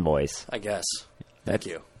man voice. I guess. Thank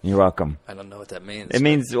you. You're welcome. I don't know what that means. It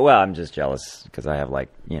means, well, I'm just jealous because I have like,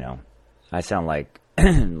 I sound like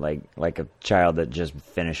like a child that just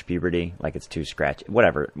finished puberty, like it's too scratchy.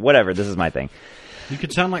 Whatever. This is my thing. You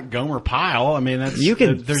could sound like Gomer Pyle. I mean, you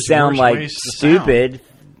can sound like stupid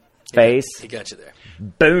face. He got you there.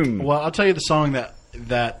 Boom. Well, I'll tell you the song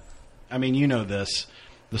that I mean, you know this.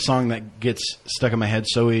 The song that gets stuck in my head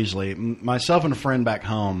so easily. Myself and a friend back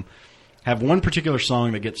home have one particular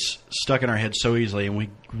song that gets stuck in our head so easily, and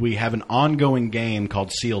we have an ongoing game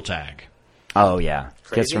called Seal Tag. Oh, yeah.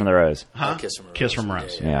 Crazy? Kiss from the Rose. Huh? Kiss from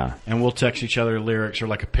Rose. Yeah. And we'll text each other lyrics or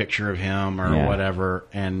like a picture of him or whatever,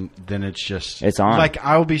 and then it's just... It's on. Like,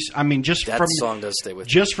 just that from... song does stay with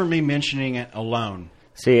just from me mentioning it alone.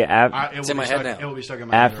 See, it's in my head now. It will be stuck in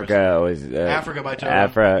my head. Africa was... Africa by Toto.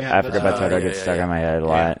 Africa by Toto gets stuck in my head a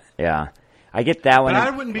lot. Yeah. I get that one. But I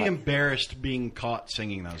wouldn't be embarrassed being caught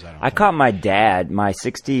singing those. I caught my dad, my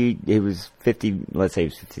 60, he was 50, let's say he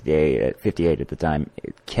was 58 at the time,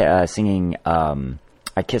 singing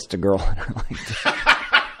I Kissed a Girl.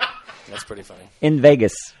 That's pretty funny. In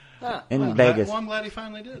Vegas. Vegas. Well, I'm glad he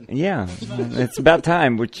finally did. Yeah. It's about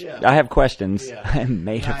time, which I have questions. Yeah. I'm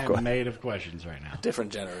made of questions right now.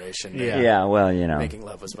 Different generation. Yeah, well, Making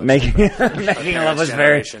love was much making love was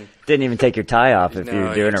very... Didn't even take your tie off if you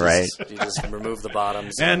were doing it right. You just remove the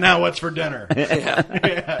bottoms. And now what's for dinner?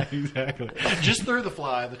 Yeah, exactly. Just through the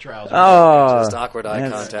fly, the trousers. Oh. Just awkward eye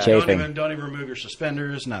contact. Chafing. Don't even remove your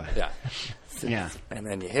suspenders, nothing. Yeah. Yeah. And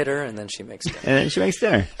then you hit her, and then she makes dinner. And then she makes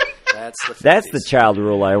dinner. That's the child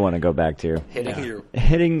rule I want to go back to.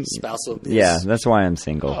 Hitting spousal abuse. Yeah, that's why I'm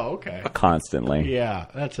single. Oh, okay. Constantly. Yeah,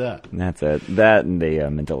 that's it. That's it. That and the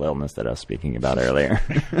mental illness that I was speaking about earlier.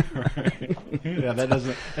 Right. Yeah,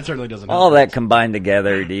 that certainly doesn't. All that combined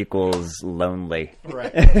together equals lonely.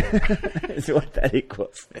 Right. Is what that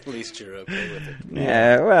equals. At least you're okay with it.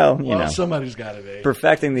 Yeah, well, you know. Somebody's got to be.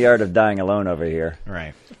 Perfecting the art of dying alone over here.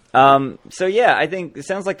 Right. So yeah, I think it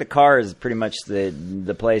sounds like the car is pretty much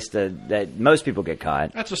the place that most people get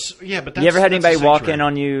caught. But you ever had anybody walk in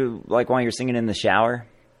on you like while you're singing in the shower?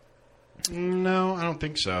 No, I don't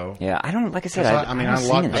think so. Yeah, I don't. Like I said, I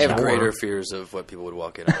have greater fears of what people would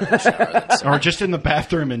walk in on the shower than or just in the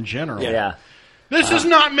bathroom in general. Yeah. This is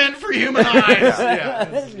not meant for human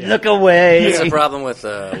eyes. Look away. It's a problem with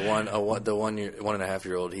the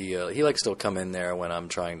 1.5-year-old. He likes to come in there when I'm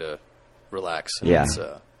trying to relax. Yeah.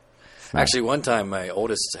 Actually, one time my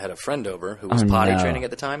oldest had a friend over who was potty training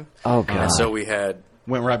at the time. Oh god! And so we had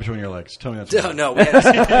went right between your legs. Tell me that's no. We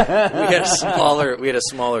had a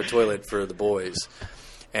smaller toilet for the boys,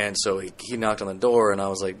 and so he knocked on the door, and I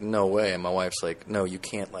was like, "No way!" And my wife's like, "No, you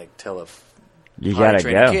can't tell a you gotta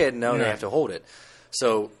go. Kid. No, they have to hold it."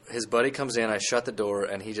 So his buddy comes in, I shut the door,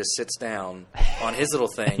 and he just sits down on his little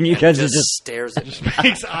thing and just stares at me.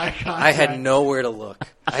 Makes eye contact. I had nowhere to look.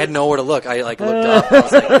 I looked up. I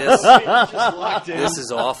was like, this is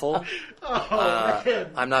awful.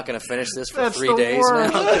 I'm not going to finish this for 3 days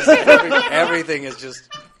now. Everything is just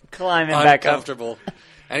climbing back up. Uncomfortable.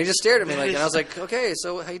 And he just stared at me and I was like, okay,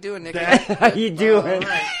 so how you doing, Nick? How you doing?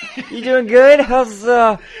 You doing good? How's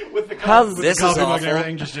this is awful.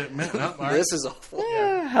 Everything just This is awful.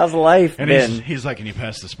 Yeah, how's life been? He's like, can you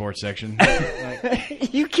pass the sports section?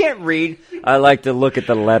 You can't read. I like to look at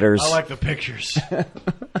the letters. I like the pictures.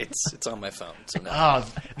 It's on my phone. So no.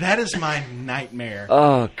 That is my nightmare.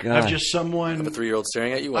 Oh God! Of just someone. Have a 3-year-old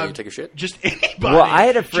staring at you while you take a shit. Just anybody. Well, I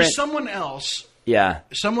had a friend. Just someone else. Yeah.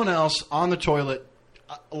 Someone else on the toilet.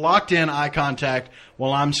 Locked in eye contact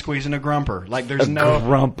while I'm squeezing a grumper. Like there's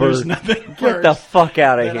grumper. There's nothing worse. Get the fuck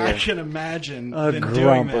out of here. I can imagine a than grumper.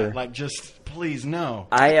 doing that. Like just please no.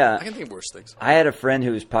 I can think of worse things. I had a friend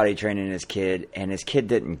who was potty training his kid, and his kid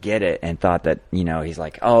didn't get it and thought that he's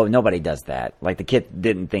like, oh, nobody does that. Like the kid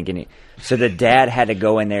didn't think any. So the dad had to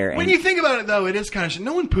go in there. And, when you think about it, though, it is kind of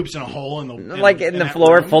no one poops in a hole in the in the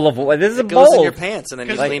floor room. full of. This is a goes bowl in your pants, and then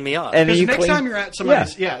you clean me off. And Because you next time you're at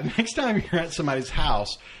somebody's next time you're at somebody's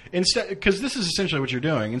house. Instead, because this is essentially what you're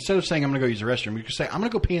doing. Instead of saying I'm going to go use the restroom, you can say I'm going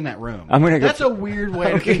to go pee in that room. That's a weird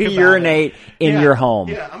way to think about urinate in your home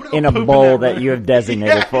in a bowl that you have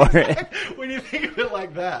designated for it. When you think of it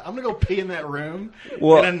like that, I'm going to go pee in that room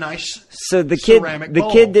in a nice ceramic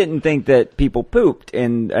bowl. Kid didn't think that people pooped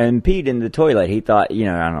and peed in the toilet. He thought, I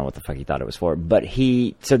don't know what the fuck he thought it was for. But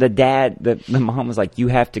the mom was like, you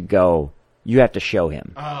have to go, you have to show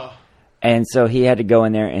him. Oh. And so he had to go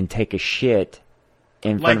in there and take a shit.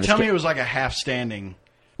 Tell me it was like a half standing.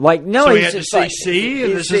 Like no, so he had to say, "See,"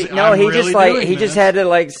 and this is no. He really just had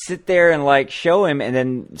to sit there and show him, and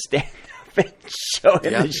then stand up and show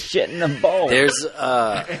him the shit in the bowl. There's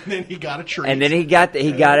and then he got a treat, and then he got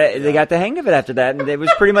it. They got the hang of it after that, and it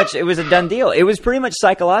was pretty much a done deal. It was pretty much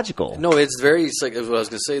psychological. No, it's what I was going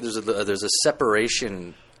to say. There's a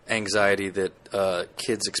separation anxiety that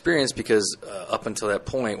kids experience because up until that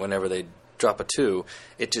point, whenever they drop a 2,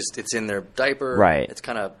 it's in their diaper. Right. It's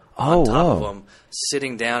kind of on top of them.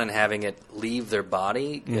 Sitting down and having it leave their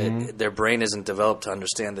body, their brain isn't developed to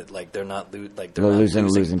understand that they're not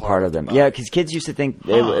losing part of them. Yeah, because kids used to think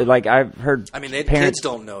I've heard. I mean, parents, kids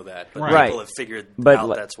don't know that, but people have figured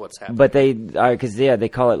out that's what's happening. But they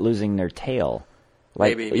call it losing their tail.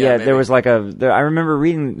 Maybe. There was I remember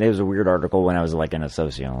reading. There was a weird article when I was in a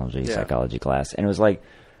sociology psychology class, and it was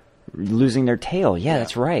losing their tail. Yeah,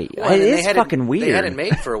 that's right. Well, it's fucking weird. They had it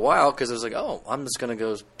made for a while because it was I'm just going to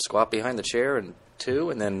go squat behind the chair and 2,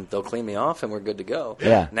 and then they'll clean me off and we're good to go.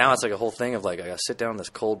 Yeah. Now it's a whole thing of I got to sit down on this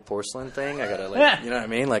cold porcelain thing. I got to you know what I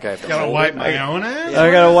mean? I have to wipe my own ass.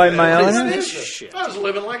 I got to wipe my own ass. Shit. I was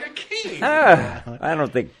living like a king. I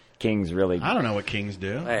don't think kings really. I don't know what kings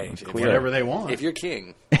do. Hey, whatever they want. If you're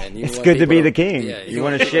king, and you it's good to be the king. Yeah, you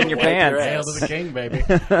want to shit in your pants. Hail to the king, baby.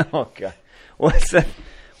 Oh God.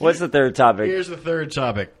 What's the third topic? Here's the third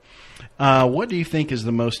topic. What do you think is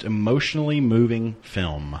the most emotionally moving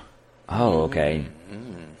film? Oh, okay.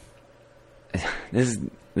 This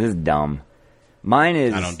is dumb. Mine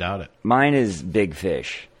is. I don't doubt it. Mine is Big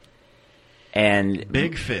Fish. And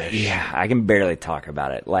Big Fish. Yeah, I can barely talk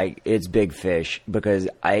about it. It's Big Fish because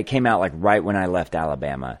it came out right when I left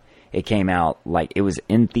Alabama. It came out it was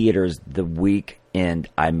in theaters the weekend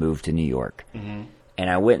I moved to New York. Mm-hmm. And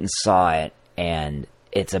I went and saw it, and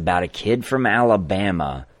it's about a kid from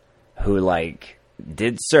Alabama who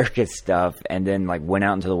did circus stuff and then went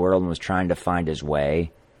out into the world and was trying to find his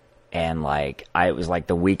way. And it was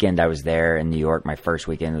the weekend I was there in New York, my first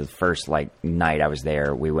weekend, the first night I was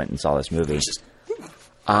there, we went and saw this movie.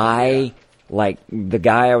 The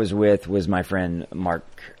guy I was with was my friend Mark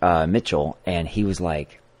Mitchell, and he was are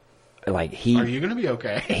you gonna be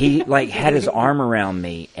okay? He had his arm around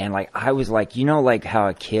me, and I was how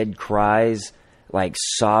a kid cries,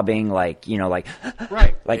 sobbing, right,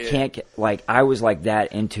 can't I was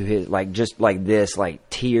that into his just this,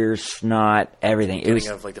 tears, snot, everything. It was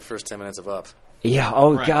the first 10 minutes of Up. Yeah.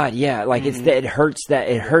 Oh right. God. Yeah. It hurts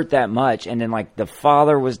it hurt that much, and then the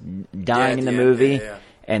father was dying in the movie. Yeah.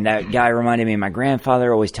 And that guy reminded me of my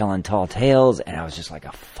grandfather, always telling tall tales, and I was just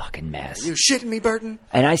a fucking mess. Are you shitting me, Burton?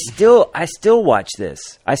 And I still watch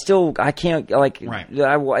this. I can't right.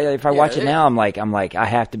 If I watch it now, I'm I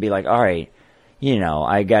have to be all right,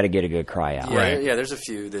 I got to get a good cry out. Yeah, right. Yeah. There's a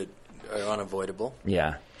few that are unavoidable.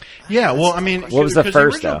 Yeah. Yeah. Well, I mean, what was the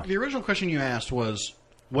first though? The original question you asked was,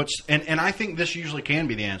 "What's?" And I think this usually can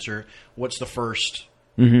be the answer. What's the first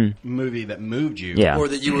movie that moved you. Yeah. Or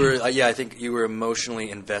that you were, I think you were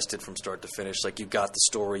emotionally invested from start to finish. Like you got the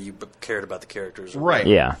story, you cared about the characters. Right.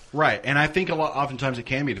 Yeah. Right. And I think oftentimes it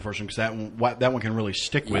can be the first one because that one can really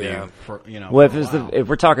stick with you for, Well, for if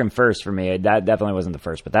we're talking first for me, that definitely wasn't the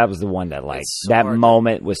first, but that was the one that so that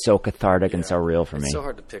moment was so cathartic and so real for me. It's so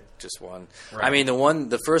hard to pick just one. Right. I mean,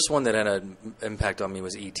 the first one that had an impact on me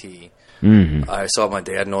was E.T. I saw my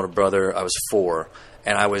dad and older brother. I was 4.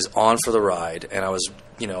 And I was on for the ride, and I was,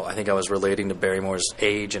 I think I was relating to Barrymore's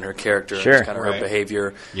age and her character, Sure. and kind of her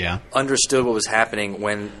behavior. Yeah. Understood what was happening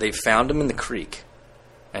when they found him in the creek,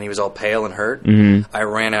 and he was all pale and hurt. I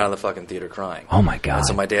ran out of the fucking theater crying. Oh my God. And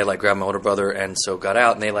so my dad grabbed my older brother, and so got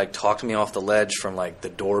out, and they talked me off the ledge from the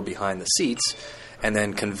door behind the seats, and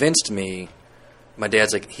then convinced me. My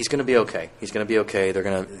dad's like, he's going to be okay. He's going to be okay. They're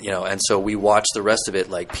going to, and so we watched the rest of it,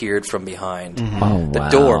 peered from behind the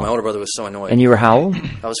door. My older brother was so annoyed. And you were how old?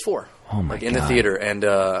 I was 4. Oh my God. In the theater, and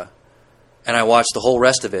I watched the whole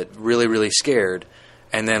rest of it, really, really scared,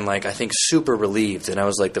 and then I think super relieved. And I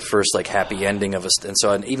was the first happy ending of and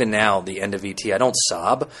so even now the end of E.T. I don't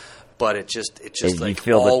sob. But it just you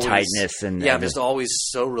feel always, the tightness and I'm just always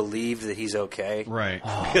so relieved that he's okay. Right.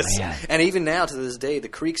 Oh, man. And even now to this day, the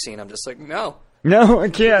creek scene, I'm just no. No, I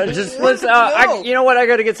can't. Just let's. You know what? I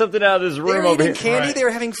got to get something out of this They room were over eating here. candy. Right. They were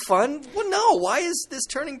having fun. Well, no. Why is this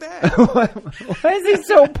turning bad? Why is he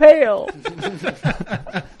so pale?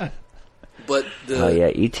 But Oh yeah,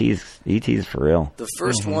 E.T.'s for real. the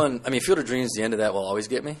first one, I mean, Field of Dreams, the end of that will always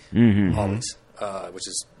get me. Always. Which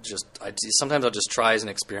is just, sometimes I'll just try as an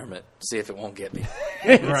experiment, see if it won't get me.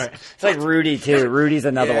 Right. It's like Rudy too. Rudy's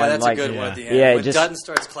another one. That's a good one at the end. Yeah, when just Dutton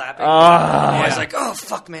starts clapping, yeah. he's oh,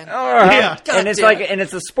 fuck, man. Yeah. God and it's damn it. and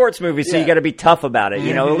it's a sports movie, so you got to be tough about it.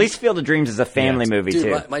 At least Field of Dreams is a family movie Dude,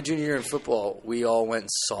 too. my junior year in football, we all went and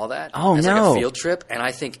saw that Oh, as no. a field trip, and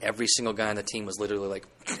I think every single guy on the team was literally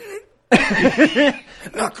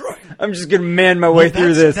not crying. I'm just gonna man my way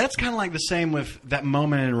through this. That's kind of like the same with that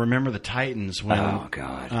moment in Remember the Titans when Oh,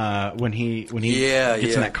 God. when he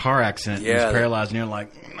gets in that car accident and he's paralyzed and you're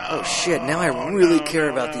like, no. Oh shit! Now I really care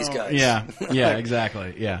about these guys. Yeah,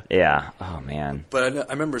 exactly. Yeah. Yeah. Oh man. But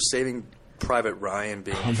I remember Saving Private Ryan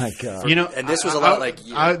being. Oh my God. And this was a lot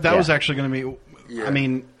that was actually going to be. Yeah. I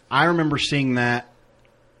mean, I remember seeing that.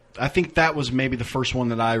 I think that was maybe the first one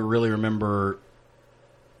that I really remember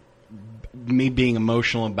me being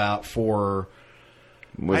emotional about for.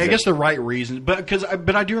 I guess the right reason, but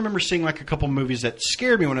I do remember seeing a couple movies that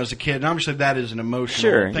scared me when I was a kid, and obviously that is an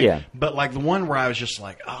emotional thing. Yeah. But the one where I was just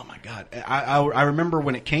like, oh my God, I remember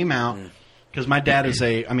when it came out because my dad is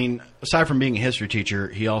aside from being a history teacher,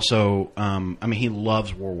 he also he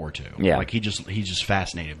loves World War II. Yeah, he's just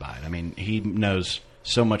fascinated by it. I mean, he knows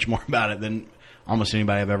so much more about it than almost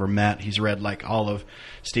anybody I've ever met. He's read all of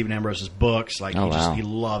Stephen Ambrose's books. He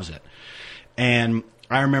loves it, and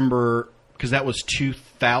I remember. Because that was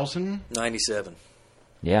 2000? 97.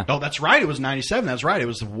 Yeah. Oh, that's right. It was 97. That's right. It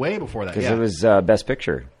was way before that. Because it was Best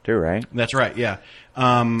Picture, too, right? That's right, yeah.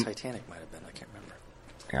 Titanic might have been. I can't remember.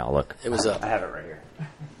 Yeah, I'll look. It was up. I have it right here.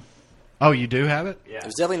 Oh, you do have it? Yeah. It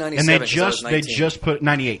was definitely 97. And they just put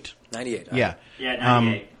 98. 98. Yeah. Yeah,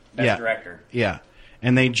 98. Best Director. Yeah.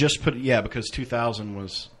 And they just put, because 2000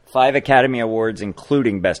 was... 5 Academy Awards,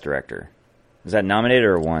 including Best Director. Is that nominated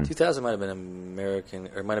or won? 2000 might have been American,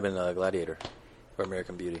 or it might have been Gladiator, or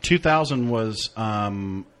American Beauty. 2000 was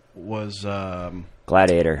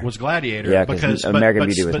Gladiator. Was Gladiator. Yeah, because American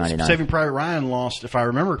Beauty was 99. But Saving Private Ryan lost, if I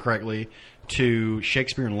remember correctly, to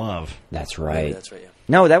Shakespeare in Love. That's right. Yeah, that's right. Yeah.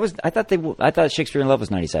 No, that was. I thought Shakespeare in Love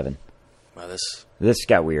was 97. Wow, this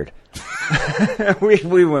got weird.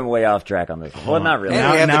 we went way off track on this. Well, not really.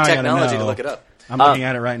 And we have the technology to look it up. I'm looking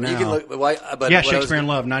at it right now. You can look, Shakespeare in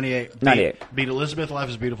Love, 98. 98. Beat Elizabeth, Life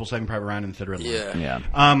is Beautiful, Saving Private Ryan, and Theodore Roosevelt. Yeah.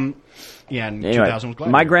 Yeah. And anyway, 2000 was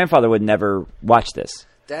Gladiator. my grandfather would never watch this.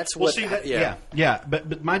 That's what. Yeah.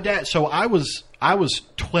 But my dad. So I was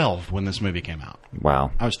 12 when this movie came out.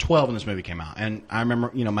 Wow. I was 12 when this movie came out, and I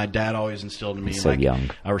remember, my dad always instilled in me so young.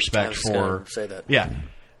 a respect for. Say that. Yeah.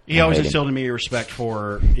 He always instilled in me a respect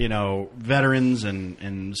for, veterans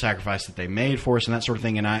and the sacrifice that they made for us and that sort of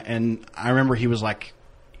thing. And I remember he was like,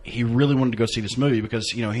 he really wanted to go see this movie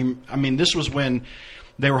because, this was when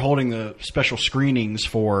they were holding the special screenings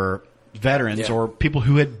for veterans or people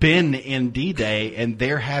who had been in D-Day, and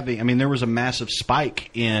they're having, there was a massive spike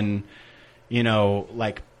in,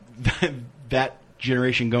 that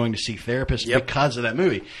generation going to see therapists because of that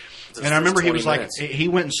movie. And I remember he was he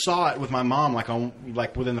went and saw it with my mom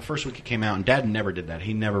within the first week it came out, and Dad never did that.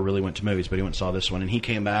 He never really went to movies, but he went and saw this one, and he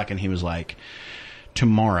came back and he was like,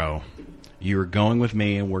 tomorrow you are going with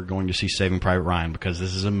me, and we're going to see Saving Private Ryan because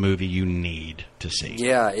this is a movie you need to see.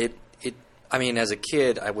 Yeah, I mean, as a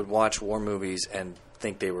kid, I would watch war movies and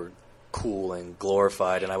think they were cool and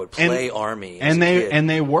glorified, and I would play Army. And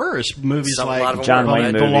they were movies like John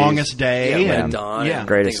Wayne The movies. Longest Day, and Dawn, and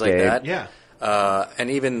Great things Escape. like that. Yeah, and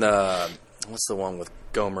even what's the one with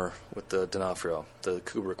Gomer with the D'Onofrio, the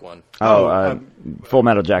Kubrick one? Full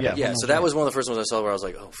Metal Jacket. Yeah, so that was one of the first ones I saw where I was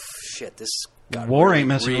like, oh shit, this got war really ain't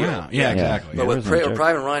messing real. around. Yeah, exactly. But with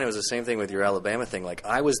Private Ryan, it was the same thing with your Alabama thing. Like,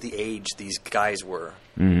 I was the age these guys were.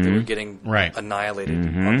 They were getting annihilated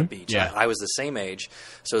on the beach. Yeah. I was the same age.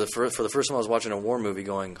 So for the first time I was watching a war movie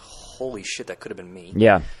going, holy shit, that could have been me.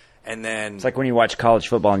 Yeah. And then It's like when you watch college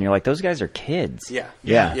football and you're like, those guys are kids. Yeah.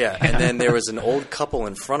 Yeah. And then there was an old couple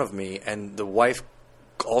in front of me, and the wife,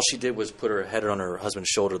 all she did was put her head on her husband's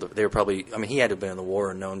shoulder. They were probably, I mean, he had to have been in the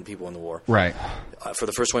war or known people in the war. right. For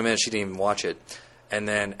the first 20 minutes, she didn't even watch it. And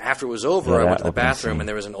then after it was over, I went to the bathroom, and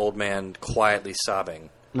there was an old man quietly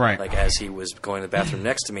sobbing. Right. Like, as he was going to the bathroom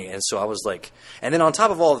next to me. And so I was like, and then on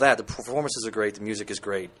top of all of that, the performances are great, the music is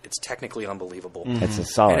great, it's technically unbelievable. It's a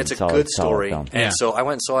solid, and it's a solid, good solid story. film. And so I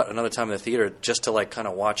went and saw it another time in the theater just to, like, kind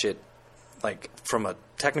of watch it, like, from a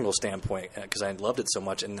technical standpoint, because I loved it so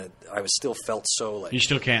much, and I was still felt so, like... You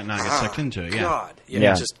still can't not get sucked into it, yeah. God.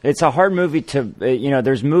 Yeah. It's a hard movie to,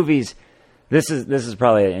 there's movies... This is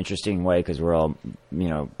probably an interesting way because we're all,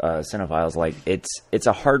 cinephiles. Like,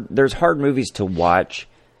 there's hard movies to watch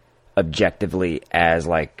objectively as,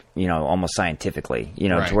 like, almost scientifically,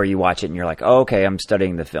 to where you watch it and you're like, oh, okay, I'm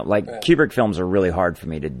studying the film. Like, Kubrick films are really hard for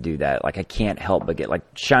me to do that. Like, I can't help but get, like,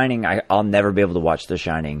 Shining, I'll never be able to watch The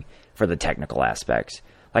Shining for the technical aspects.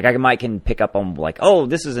 Like, I can pick up on, like, oh,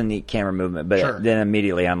 this is a neat camera movement, but then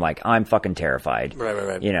immediately I'm like, I'm fucking terrified.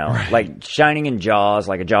 Right. Like Shining and Jaws,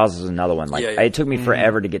 like Jaws is another one. Like, it took me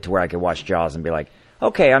forever to get to where I could watch Jaws and be like,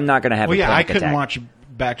 okay, I'm not going to have a panic I couldn't attack. watch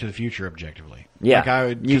Back to the Future objectively. Yeah. Like I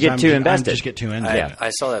would, you get too invested. I just get too into it. I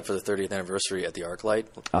saw that for the 30th anniversary at the ArcLight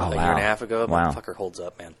a year and a half ago. Wow. That fucker holds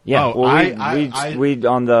up, man. Yeah, I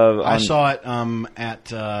saw it at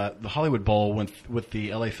the Hollywood Bowl with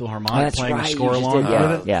the LA Philharmonic playing the score along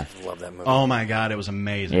with it. Yeah, I love that movie. Oh my god, it was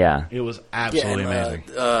amazing. Yeah, it was absolutely amazing.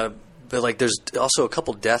 But, like, there's also a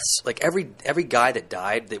couple deaths. Like, every guy that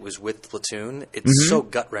died that was with Platoon, it's so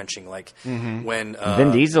gut-wrenching. Like, when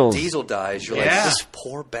Vin Diesel dies, you're like, this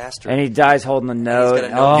poor bastard. And he dies holding the note. He's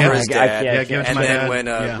got a note for his dad. And then when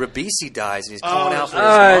Ribisi dies, and he's calling out for his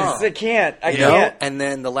mom. I can't. And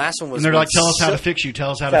then the last one was... And they're like, tell us how to fix you.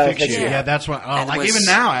 Tell us how to fix you. Yeah, that's what... Oh, like, even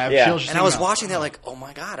now, I have chills. And I was watching that like, oh,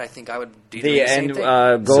 my God, I think I would do the same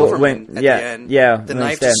thing. Silverman at the end. The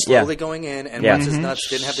knife just slowly going in, and once his nuts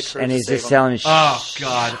didn't have the courage and he's to just telling him... Oh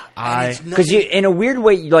God! Because you, in a weird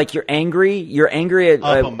way, like you're angry. You're angry at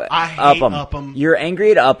Upham. I hate Upham. You're angry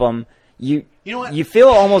at Upham. You know what? You feel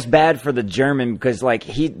almost bad for the German because like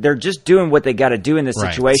they're just doing what they got to do in this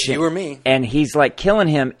situation. It's you or me. And he's like killing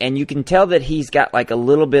him, and you can tell that he's got like a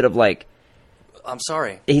little bit of like. I'm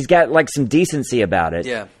sorry. He's got like some decency about it.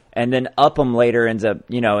 Yeah. And then Upham later ends up,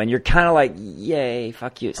 and you're kind of like, yay,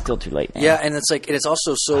 fuck you, it's still too late now. Yeah, and it's like, and it's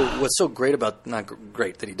also what's so great about, not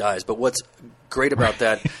great that he dies, but what's great about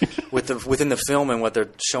that within the film and what they're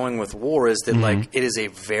showing with war is that, like, it is a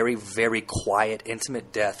very, very quiet,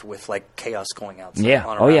 intimate death with, like, chaos going outside.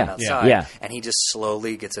 Outside. Yeah. And he just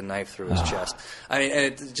slowly gets a knife through his chest. I mean, and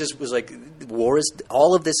it just was like,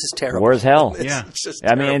 all of this is terrible. War is hell. It's just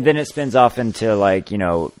terrible. I mean, and then it spins off into, like,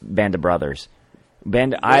 Band of Brothers.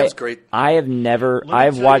 That's great. I've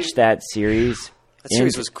watched that series. That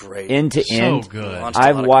series was great. End to end. So good.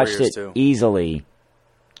 I've watched it easily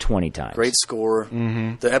 20 times. Great score.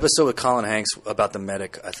 Mm-hmm. The episode with Colin Hanks about the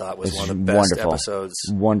medic, I thought, was one of the best episodes.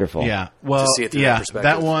 Wonderful. Yeah. Well, to see it through that perspective.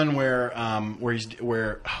 That one where I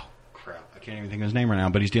can't even think of his name right now,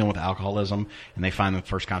 but he's dealing with alcoholism, and they find the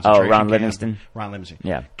first concentration camp. Ron Livingston. Ron Livingston.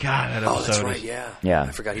 Yeah. God, that episode. That's right. Yeah.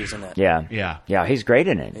 I forgot he was in that. Yeah. He's great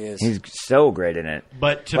in it. He is. He's so great in it.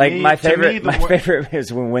 But to like me, my favorite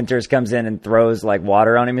is when Winters comes in and throws like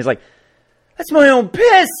water on him. He's like, "That's my own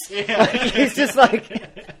piss." Yeah. Like, he's just like,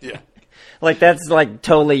 yeah. Like, that's, like,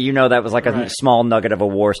 totally, that was, like, a small nugget of a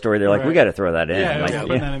war story. They're like, we got to throw that in. Yeah, like,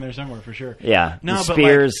 put that in there somewhere for sure. Yeah. No,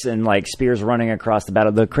 Spears and, like, Spears running across the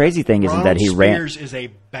battle. The crazy thing isn't that he ran. Spears is a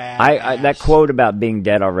bad that quote about being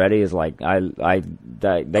dead already is, like,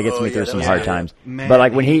 that gets me through some hard times. Man, but,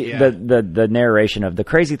 like, when the narration of the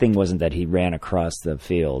crazy thing wasn't that he ran across the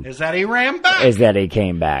field. Is that he ran back. Is that he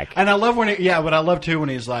came back. And I love but I love, too, when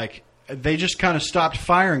he's like, they just kind of stopped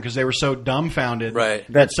firing because they were so dumbfounded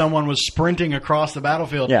that someone was sprinting across the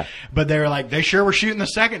battlefield. Yeah. But they were like, they sure were shooting the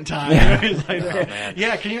second time.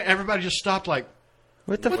 Like, can you? Everybody just stopped like,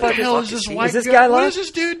 What the What fuck the hell is this white Is this guy What lost? is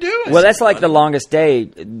this dude doing? Well, that's like The Longest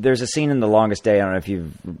Day. There's a scene in The Longest Day. I don't know if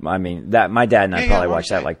you've. I mean, that my dad and I probably watched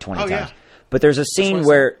that like 20 times. Yeah. But there's a scene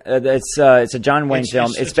where it's a John Wayne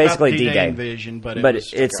film. It's basically about D-Day. Invasion, but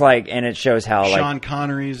it's like, and it shows how like Sean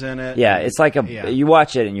Connery's in it. Yeah, it's like you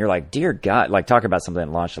watch it and you're like, dear God, like talk about something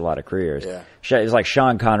that launched a lot of careers. Yeah. It's like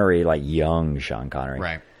Sean Connery, like young Sean Connery.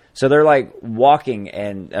 Right. So they're like walking,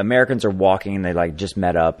 and Americans are walking, and they like just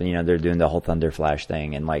met up, and they're doing the whole Thunder Flash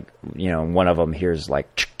thing, and like one of them hears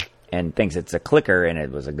like and thinks it's a clicker, and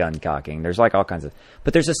it was a gun cocking. There's like all kinds of,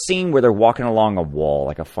 but there's a scene where they're walking along a wall,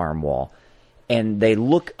 like a farm wall, and they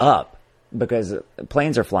look up because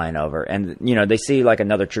planes are flying over, and they see like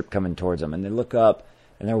another troop coming towards them, and they look up.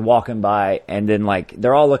 And they're walking by, and then like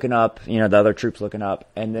they're all looking up, the other troops looking up,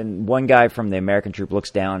 and then one guy from the American troop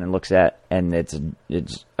looks down and looks at, and it's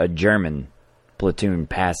a German platoon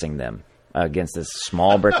passing them against this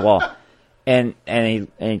small brick wall, and he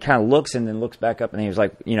kind of looks and then looks back up, and he was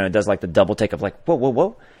like, does like the double take of like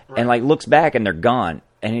whoa, right. And like looks back and they're gone,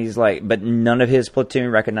 and he's like, but none of his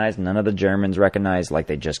platoon recognized, none of the Germans recognized, like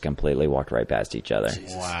they just completely walked right past each other.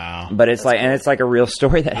 Jesus. Wow. But it's like, and it's like a real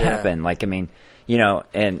story that happened. Like I mean.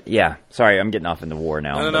 And yeah, sorry, I'm getting off into war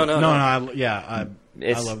now. No. I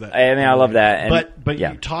love that. I mean, I love that. And, but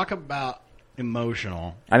you talk about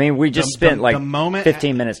emotional. I mean, we just spent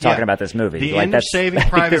 15 minutes talking about this movie. The like, end of Saving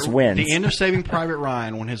Private. This wins. The end of Saving Private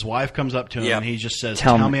Ryan, when his wife comes up to him and he just says,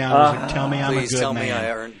 "Tell me I'm a good man. Tell me I was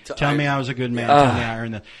a good man. Tell me I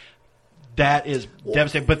earned that." That is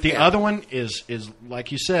devastating. But the other one is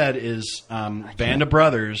like you said, is Band of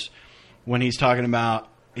Brothers, when he's talking about.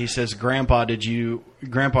 He says, Grandpa,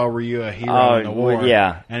 were you a hero in the war?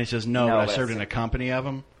 Yeah. And he says, no, but I served in a company of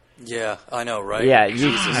them. Yeah, I know, right? Yeah,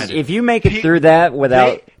 if you make it through that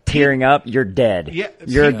without tearing up, you're dead. Yeah,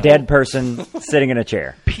 you're a dead person sitting in a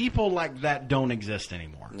chair. People like that don't exist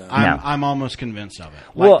anymore. No. I'm almost convinced of it.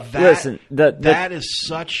 Listen, that is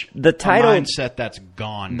such a mindset that's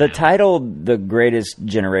gone. The title, The Greatest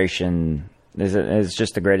Generation, is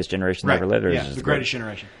just the greatest generation that ever lived? Or the greatest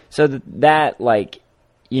generation. So that like...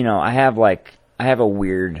 I have a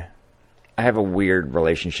weird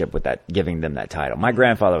relationship with that, giving them that title. My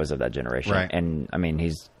grandfather was of that generation, right. And I mean,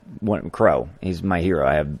 he's Crow. He's my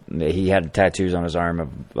hero. He had tattoos on his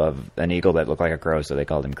arm of an eagle that looked like a crow, so they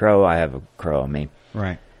called him Crow. I have a crow on me.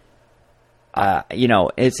 Right.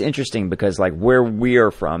 It's interesting because like where we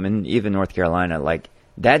are from, and even North Carolina, like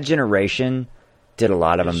that generation did a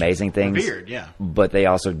lot of amazing things. Revered, yeah. But they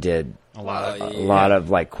also did a lot of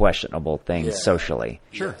like questionable things socially.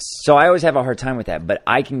 Sure. So I always have a hard time with that, but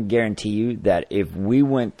I can guarantee you that if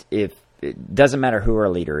it doesn't matter who our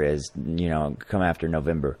leader is, come after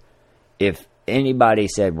November, if anybody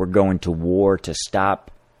said we're going to war to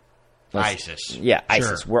stop ISIS. Yeah,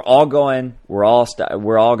 ISIS. We're all going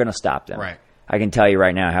to stop them. Right. I can tell you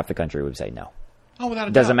right now, half the country would say no. Oh, without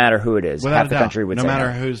a doubt. Doesn't matter who it is. Without half the country would say no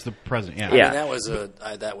matter who's the president. Yeah. I mean, that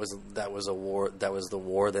was a war. That was the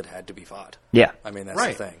war that had to be fought. Yeah. I mean, that's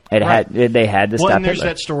the thing. They had to stop Well, and there's Hitler.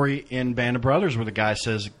 that story in Band of Brothers where the guy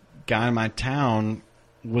says, "Guy in my town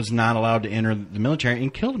was not allowed to enter the military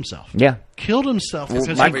and killed himself." Yeah. Killed himself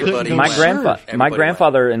because my my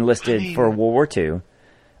grandfather enlisted for World War II.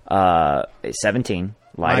 17.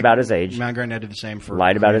 Lied about his age. My granddad did the same for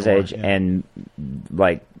lied about his age and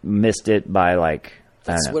like missed it by like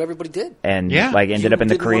that's what everybody did. And ended up in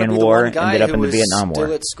the Korean War, ended up in the Vietnam War.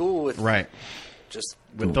 Still at school with just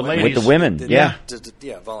with the ladies, with the women.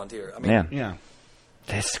 Volunteer. I mean, yeah.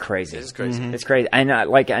 That's crazy. It is crazy. Mm-hmm. It's crazy. And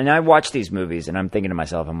I watch these movies and I'm thinking to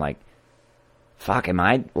myself, I'm like, fuck, am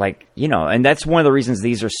I like, and that's one of the reasons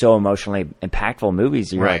these are so emotionally impactful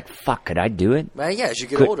movies. You're like, fuck, could I do it? Well, yeah, as you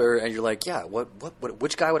get older and you're like, yeah,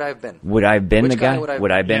 which guy would I have been? Would I have been the guy?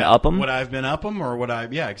 Would I have been Upham? Would I have been Upham or would I,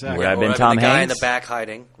 exactly. Would I have been Tom Hanks? The guy in the back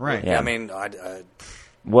hiding. Right. Yeah. I mean,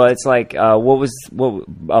 well, it's like,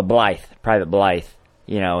 Blythe, Private Blythe.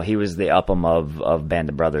 He was the Upham of Band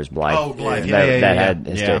of Brothers, Blythe. Oh, Blythe, that had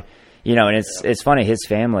history. Yeah. And it's funny. His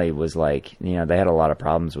family was like, they had a lot of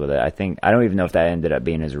problems with it. I don't even know if that ended up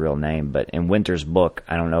being his real name, but in Winter's book,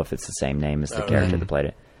 I don't know if it's the same name as the character that played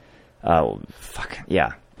it. Fuck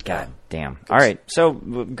yeah, god damn. All right, so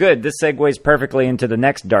good. This segues perfectly into the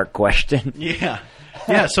next dark question. Yeah.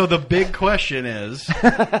 So the big question is,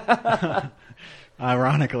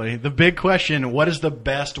 ironically, what is the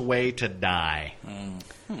best way to die?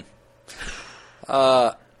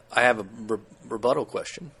 I have a rebuttal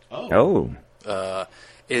question. Oh.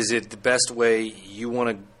 Is it the best way you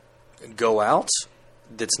want to go out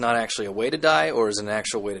that's not actually a way to die, or is it an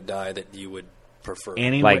actual way to die that you would prefer.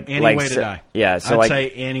 Any way to die. Yeah, so I'd say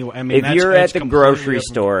any way. I mean, if you're at the grocery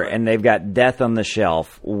store and they've got death on the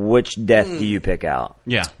shelf, which death do you pick out?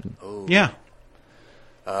 Yeah. Ooh. Yeah.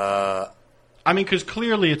 I mean, because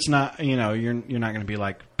clearly it's not, you're not going to be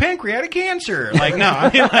like, pancreatic cancer. Like, no,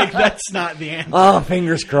 I mean, like, that's not the answer. Oh,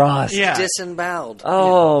 fingers crossed. Yeah. Disemboweled.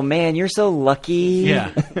 Oh, man, you're so lucky.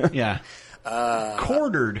 Yeah. Yeah.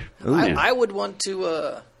 Quartered. I would want to,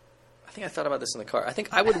 I think I thought about this in the car. I think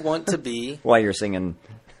I would want to be... While you're singing...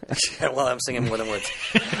 While I'm singing more than words.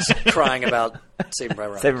 Crying about Saving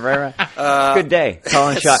Private Ryan. Saving Private Ryan. Good day.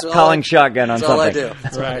 Calling shotgun on something. That's all I do.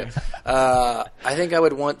 That's right. I think I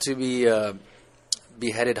would want to be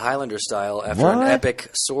beheaded Highlander style after an epic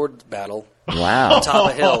sword battle. Wow. On top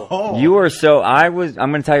of a hill. You are so... I'm going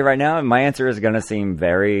to tell you right now, my answer is going to seem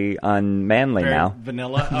very unmanly now.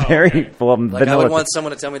 Vanilla? Vanilla. I would want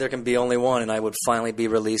someone to tell me there can be only one, and I would finally be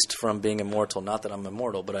released from being immortal. Not that I'm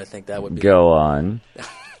immortal, but I think that would be... Go on. Yeah.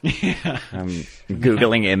 I'm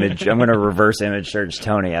Googling image. I'm going to reverse image search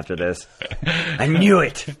Tony after this. I knew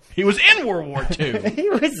it. He was in World War II. He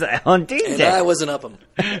was on D-Day. And I wasn't up him.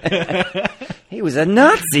 He was a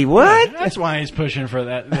Nazi. What? That's why he's pushing for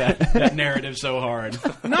that narrative so hard.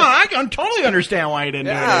 No, I can totally understand why he didn't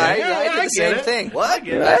do it. I did the same thing. What?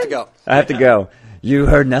 I have to go. I have to go. You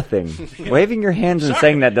heard nothing. Waving your hands and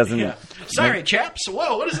saying that doesn't... Yeah. Sorry, chaps.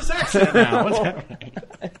 Whoa, what is this accent now? What's happening?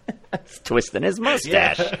 He's twisting his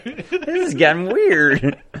mustache. Yeah. This is getting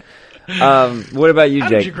weird. What about you, Jake? How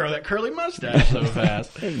did you grow that curly mustache so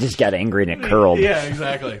fast? It just got angry and it curled. Yeah,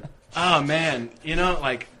 exactly. Oh, man.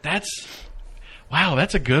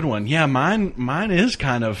 That's a good one. Yeah, mine is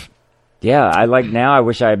kind of... Yeah, I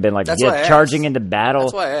wish I had been charging into battle.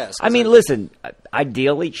 That's why I asked. I mean, listen,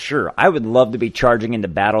 ideally, sure, I would love to be charging into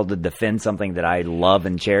battle to defend something that I love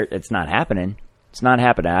and cherish. It's not happening. It's not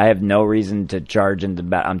happening. I have no reason to charge into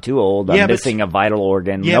battle. I'm too old. I'm missing a vital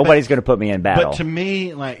organ. Yeah, nobody's going to put me in battle. But to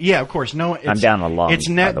me, of course, no. I'm down the lung. That's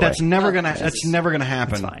never gonna. That's never gonna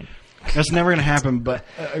happen. That's fine. That's never gonna happen. But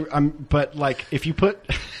if you put.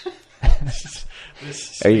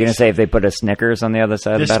 Are you going to say if they put a Snickers on the other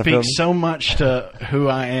side of the battlefield? This speaks so much to who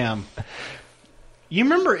I am. You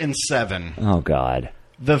remember in 7? Oh, God.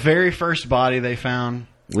 The very first body they found?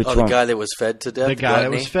 Which one? The guy that was fed to death? The guy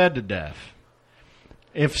that was fed to death.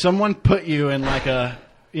 If someone put you in all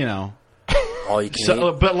you can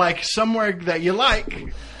eat. But somewhere that you like,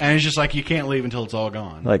 and it's just like you can't leave until it's all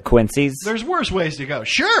gone. Like Quincy's? There's worse ways to go.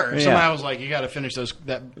 Sure. Yeah. Somebody was like, you got to finish those.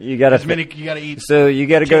 You got to eat. So you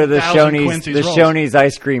got to go to the Shoney's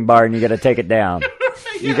ice cream bar, and you got to take it down. Yeah.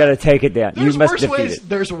 You got to take it down. You must defeat it.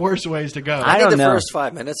 There's worse ways to go. I think the first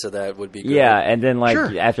 5 minutes of that would be good. Yeah, and then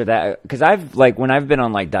after that, because when I've been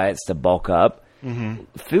on diets to bulk up. Mm-hmm.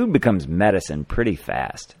 Food becomes medicine pretty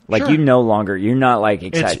fast. You're not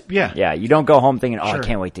excited. You don't go home thinking, I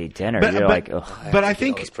can't wait to eat dinner. Ugh. But I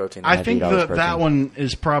think that one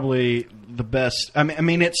is probably the best. I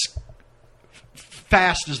mean, it's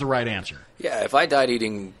fast is the right answer. Yeah, if I died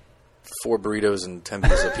eating 4 burritos and 10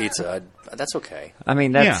 pieces of pizza, that's okay. I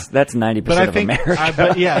mean, that's 90% of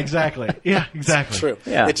America. Yeah, exactly. Yeah, exactly. True.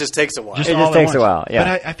 Yeah. It just takes a while. It just takes a while.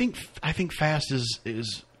 Yeah. But I think fast is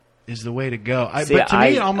the way to go. I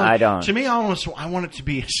want it to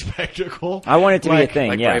be a spectacle. I want it to be a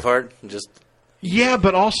thing. Like Braveheart,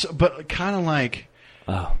 but kind of like.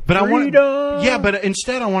 Oh, but but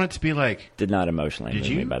instead I want it to be like. Did not emotionally move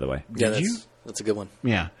me, by the way. Yeah, that's a good one.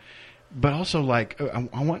 Yeah, but also I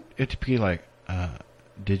want it to be like,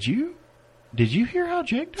 Did you hear how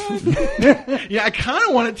Jake died? Yeah, I kind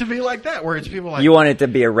of want it to be like that, where it's people like... You want it to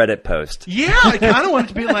be a Reddit post. Yeah, I kind of want it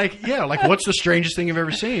to be like, what's the strangest thing you've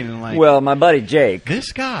ever seen? And well, my buddy Jake...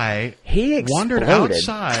 This guy... He wandered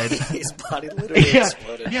outside... His body literally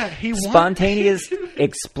exploded. Yeah, Spontaneous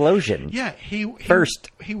explosion. Yeah, he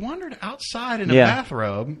wandered outside in a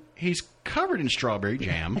bathrobe. He's covered in strawberry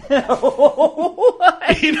jam.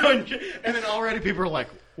 What? And then already people are like,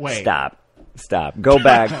 wait... Stop. Go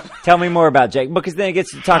back. Tell me more about Jake, because then it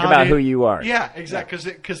gets to talk about who you are. Yeah,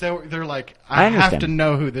 exactly. Because they're like, I have to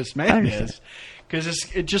know who this man is, because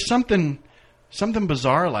it's just something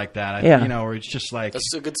bizarre like that. Where it's just like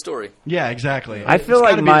that's a good story. Yeah, exactly. I feel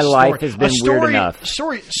like my life has been weird enough.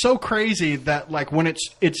 Story so crazy that when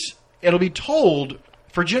it'll be told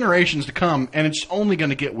for generations to come, and it's only going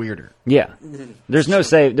to get weirder. Yeah, there's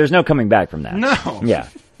no coming back from that. No. Yeah.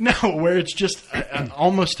 No, where it's just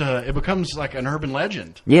almost it becomes like an urban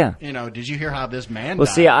legend. Yeah. Did you hear how this man died? Well,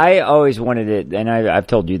 see, I always wanted it, and I've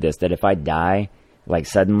told you this, that if I die,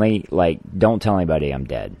 suddenly, don't tell anybody I'm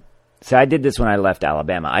dead. So I did this when I left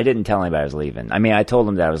Alabama. I didn't tell anybody I was leaving. I mean, I told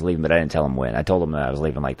them that I was leaving, but I didn't tell them when. I told them that I was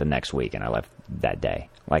leaving like the next week, and I left that day.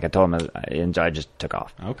 Like I told them, and I just took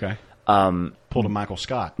off. Okay. Pulled a Michael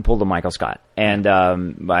Scott. And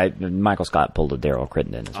Michael Scott pulled a Daryl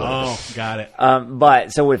Crittenden as well. Oh, got it.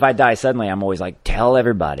 But so if I die suddenly, I'm always like, tell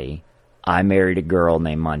everybody I married a girl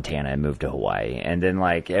named Montana and moved to Hawaii. And then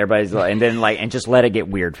like everybody's like, and just let it get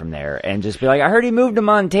weird from there. And just be like, I heard he moved to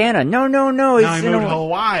Montana. No. He's in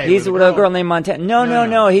Hawaii. He's with a girl named Montana.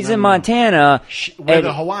 No. He's in Montana. With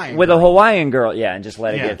a Hawaiian With a Hawaiian girl. Yeah. And just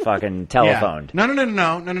let it get fucking telephoned. Yeah.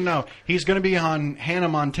 No. He's going to be on Hannah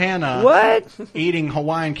Montana. What? Eating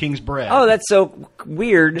Hawaiian King's bread. Oh, that's so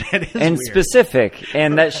weird and weird. Specific.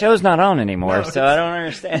 And that show's not on anymore. No, so I don't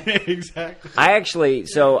understand. Exactly.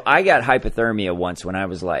 I got hypothermia once when I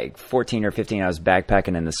was like 14 or 15. I was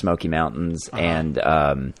backpacking in the Smoky Mountains and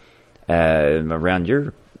around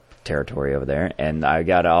your territory over there, and I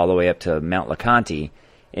got all the way up to Mount LeConte,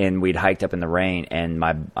 and we'd hiked up in the rain, and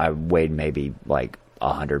I weighed maybe like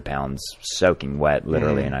 100 pounds soaking wet,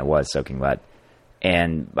 literally, and I was soaking wet,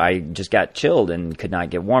 and I just got chilled and could not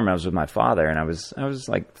get warm. I was with my father, and I was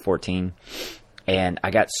like 14. And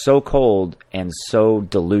I got so cold and so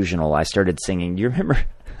delusional, I started singing. Do you remember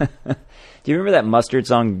that Mustard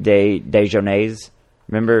song, Déjeuner?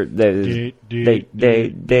 Remember the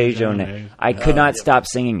Déjeuner? I could not stop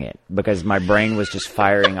singing it because my brain was just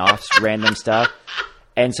firing off random stuff.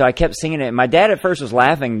 And so I kept singing it. My dad at first was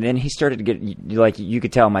laughing. Then he started to get, like, you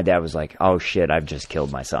could tell my dad was like, oh shit, I've just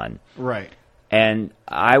killed my son. Right. And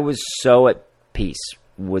I was so at peace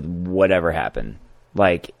with whatever happened.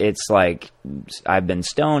 Like, it's like, I've been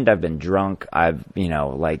stoned, I've been drunk, I've,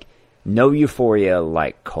 like, no euphoria,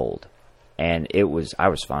 like, cold. And I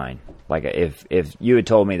was fine. Like, if you had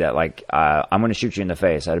told me that, like, I'm going to shoot you in the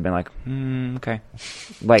face, I'd have been like, okay.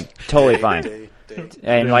 Like, totally fine.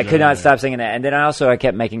 And, like, could not stop singing that. And then I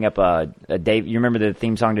kept making up a Dave. You remember the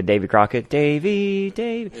theme song to Davy Crockett? Davy.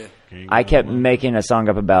 Yeah. I kept making a song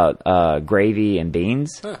up about gravy and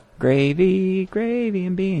beans. Huh. Gravy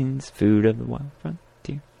and beans, food of the wild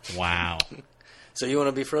frontier. Wow. So you want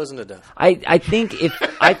to be frozen to death? I think,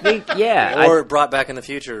 yeah. Or brought back in the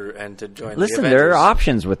future and to join the Avengers. Listen, there are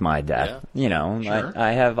options with my death. Yeah. Sure.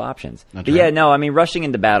 I have options. That's right. Yeah, no, I mean, rushing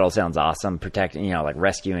into battle sounds awesome. Protecting, like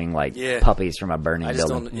rescuing puppies from a burning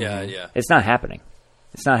building. Yeah. It's not happening.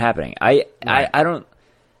 I don't.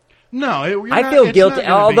 No, I feel guilty.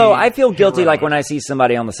 Although I feel guilty, like when I see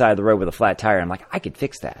somebody on the side of the road with a flat tire, I'm like, I could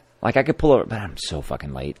fix that. Like I could pull over, but I'm so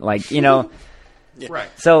fucking late. Like Yeah. Right.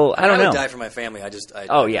 So I don't know. I would die for my family. I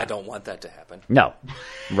don't want that to happen. No.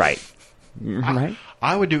 Right. Right.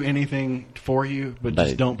 I would do anything for you, but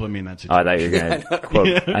just don't put me in that situation. Oh, I thought you were going to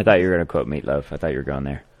quote. I thought you were going to quote Meatloaf. I thought you were going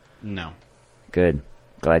there. No. Good.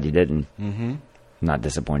 Glad you didn't. Mm-hmm. Not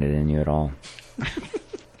disappointed in you at all.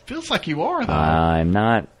 Feels like you are, though. I'm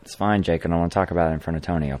not. It's fine, Jake. I don't want to talk about it in front of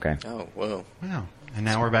Tony. Okay. Oh, whoa. Wow. And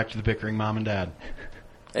now we're back to the bickering mom and dad.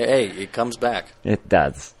 Hey, it comes back. It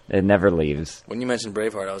does. It never leaves. When you mentioned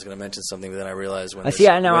Braveheart, I was going to mention something, but then I realized when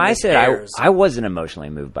I wasn't emotionally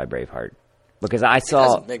moved by Braveheart because I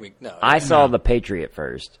saw The Patriot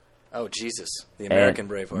first. Oh, Jesus. The American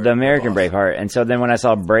Braveheart. The American Braveheart. And so then when I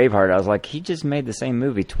saw Braveheart, I was like, he just made the same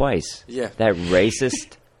movie twice. Yeah. That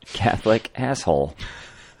racist Catholic asshole.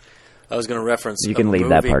 I was going to reference you can leave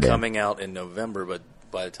that part coming out in November, but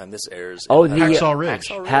by the time this airs... Hacksaw Ridge.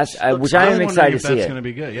 Which I am excited to see. That's going to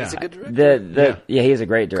be good, yeah. He's a good director. He is a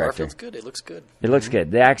great director. Garfield's good. It looks good. It looks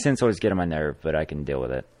good. The accents always get on my nerve, but I can deal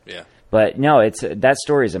with it. Yeah. But no, that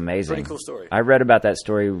story is amazing. Pretty cool story. I read about that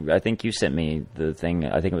story. I think you sent me the thing.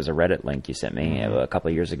 I think it was a Reddit link you sent me a couple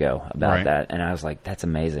of years ago about that, and I was like, "That's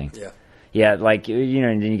amazing." Yeah. Yeah, like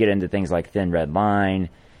and then you get into things like Thin Red Line,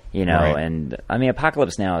 and I mean,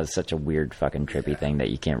 Apocalypse Now is such a weird, fucking trippy thing that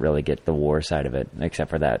you can't really get the war side of it, except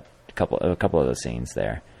for that a couple of the scenes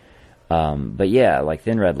there. But yeah, like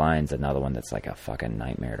Thin Red Line's another one that's like a fucking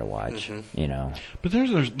nightmare to watch, But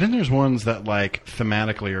there's ones that like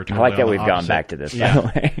thematically are totally I like that on we've the gone opposite. back to this, by the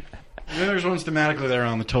way. Then there's ones thematically that are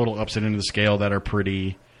on the total opposite end of the scale that are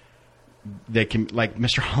pretty. They can, like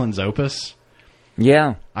Mr. Holland's Opus.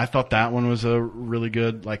 Yeah. I thought that one was a really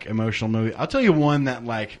good, like, emotional movie. I'll tell you one that,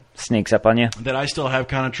 like... Sneaks up on you? That I still have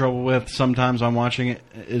kind of trouble with sometimes I'm watching it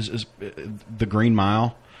is The Green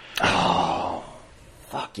Mile. Oh,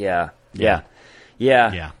 fuck yeah. Yeah.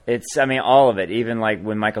 It's, I mean, all of it. Even, like,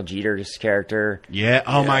 when Michael Jeter's character... Yeah.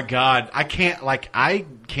 Oh, my God. I can't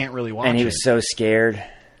really watch it. And he was so scared.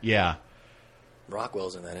 Yeah.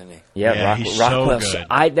 Rockwell's in that, isn't he? Yeah, he's Rockwell. so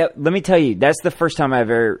good. Let me tell you, that's the first time I've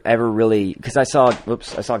ever really... Because I saw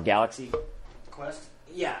Galaxy Quest.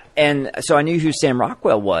 Yeah, And so I knew who Sam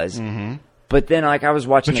Rockwell was. Mm-hmm. But then, like, I was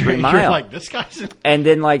watching The Green Mile. You're like, this guy's... And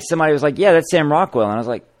then, like, somebody was like, yeah, that's Sam Rockwell. And I was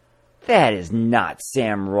like, that is not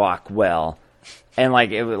Sam Rockwell. And,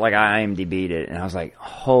 like, it was like I IMDb'd it. And I was like,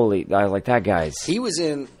 that guy's... He was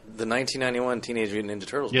in the 1991 Teenage Mutant Ninja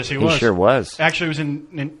Turtles. Yes, he was. He sure was. Actually, it was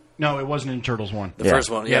in no, it wasn't in Turtles 1. The first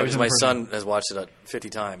one. Yeah, because my son has watched it 50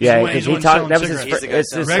 times. Yeah, because he talked... That was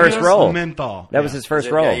his first role. Menthol. That was his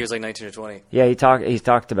first role. Yeah, he was like 19 or 20. Yeah, he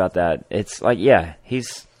talked about that. It's like, yeah,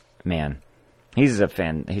 he's... Man... He's a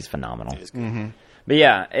fan. He's phenomenal. Mm-hmm. But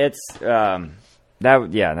yeah, it's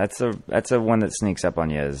that's a one that sneaks up on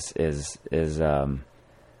you is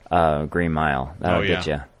Green Mile. That'll get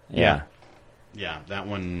you. Yeah, that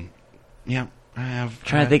one. Yeah, I'm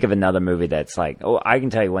trying to think of another movie that's like. Oh, I can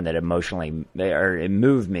tell you one that emotionally or it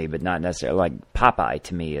moved me, but not necessarily. Like Popeye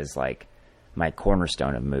to me is like my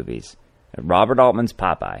cornerstone of movies. Robert Altman's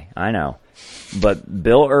Popeye, I know. But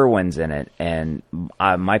Bill Irwin's in it, and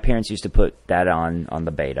my parents used to put that on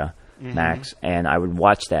the Beta Max, and I would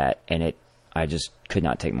watch that, and I just could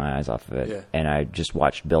not take my eyes off of it. Yeah. And I just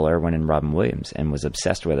watched Bill Irwin and Robin Williams and was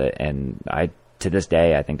obsessed with it. And to this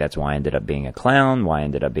day, I think that's why I ended up being a clown, why I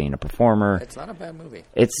ended up being a performer. It's not a bad movie.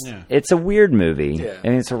 It's a weird movie. Yeah.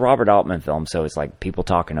 And it's a Robert Altman film, so it's like people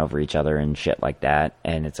talking over each other and shit like that.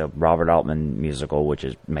 And it's a Robert Altman musical, which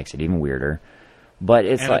makes it even weirder. But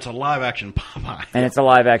it's it's a live action Popeye. And it's a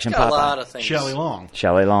live action Popeye. A lot of things. Shelley Long.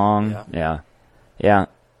 Yeah.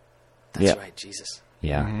 That's right, Jesus.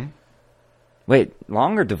 Yeah. Mm-hmm. Wait,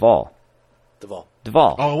 Long or Duvall? Duvall.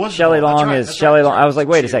 Oh, it was Shelley Duvall. Long That's right. Shelley Long. I was like,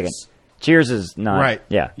 wait Cheers. a second. Cheers is not Right.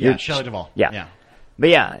 Yeah. Yeah, Shelley Duvall. Yeah. But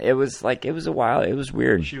yeah, it was a while. It was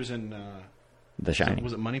weird. She was in The Shining.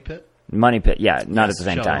 Was it Money Pit? Money Pit. Yeah, not at the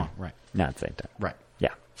same Shelley time. Long, right. Not at the same time. Right.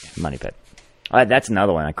 Yeah. Money Pit. That's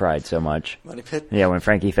another one I cried so much. Money Pit? Yeah, when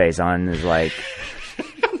Frankie Faison is like...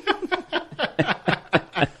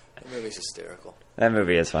 That movie's hysterical. That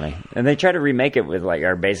movie is funny. And they try to remake it with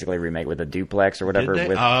basically remake with a duplex or whatever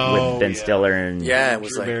with Ben Stiller and... Yeah, it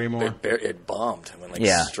was Drew like... Barrymore. It bombed. It went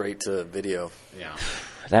straight to video. Yeah.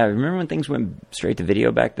 Remember when things went straight to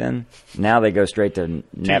video back then? Now they go straight to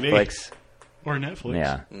Netflix. Or Netflix.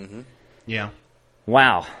 Yeah. Mm-hmm. Yeah.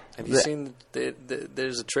 Wow. Have you seen...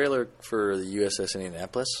 there's a trailer for the USS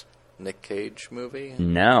Indianapolis, Nick Cage movie?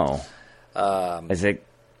 No. Is it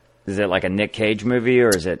like a Nick Cage movie, or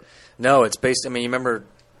is it... No, it's based... I mean, you remember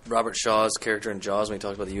Robert Shaw's character in Jaws when he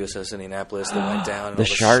talked about the USS Indianapolis that went down and the all the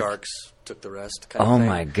sharks took the rest kind of thing?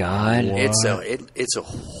 My God. It's a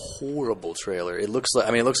horrible trailer. It looks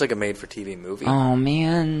like a made-for-TV movie. Oh,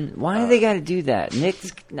 man. Why do they got to do that?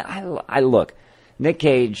 Look, Nick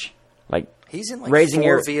Cage, like... He's in like Raising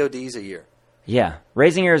 4 VODs a year. Yeah.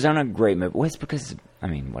 Raising Arizona, great movie. Well, it's because... I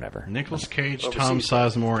mean, whatever. Nicolas Cage, Tom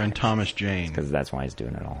Sizemore, and Thomas Jane. Because that's why he's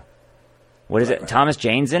doing it all. What is it? Right. Thomas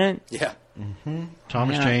Jane's in it? Yeah. Mm-hmm.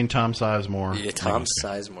 Thomas Jane, Tom Sizemore. Yeah, Tom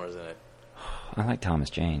Sizemore's in it. I like Thomas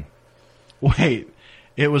Jane. Wait.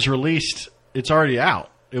 It was released... It's already out.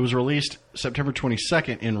 It was released September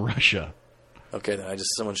 22nd in Russia. Okay, then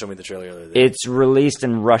someone showed me the trailer the other day. It's released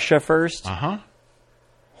in Russia first? Uh-huh.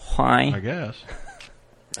 Why? I guess.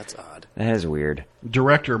 That's odd. That is weird.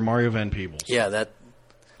 Director Mario Van Peebles. Yeah, that...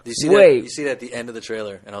 You see that at the end of the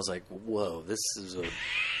trailer, and I was like, whoa, this is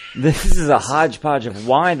a hodgepodge of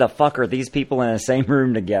why the fuck are these people in the same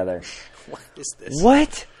room together? What is this?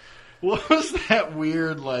 What? What was that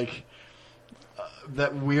weird,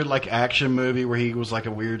 action movie where he was like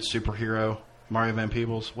a weird superhero? Mario Van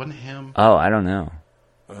Peebles? Wasn't it him? Oh, I don't know.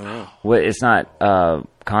 I don't know. What? It's not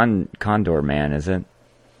Condor Man, is it?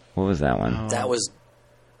 What was that one? That was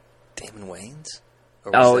Damon Wayans?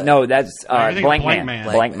 No, that's Blank Man.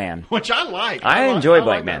 Blank Man. Which I like. I enjoy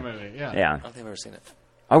Blank Man. Yeah. I don't think I've ever seen it.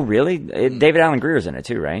 Oh, really? David Alan Grier's in it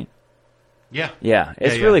too, right? Yeah. Yeah.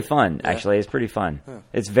 It's really fun, actually. It's pretty fun. Huh.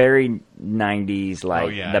 It's very 90s,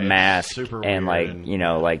 The Mask,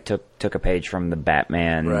 and took a page from the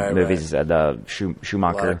Batman movies, the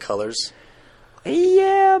Schumacher. A lot of colors.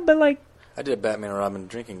 Yeah, but I did a Batman and Robin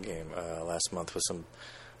drinking game last month with some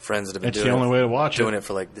friends that have been It's the only way to watch doing it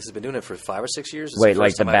for this has been doing it for 5 or 6 years. Wait,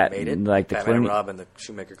 like the Batman the Batman Clooney, and Robin, the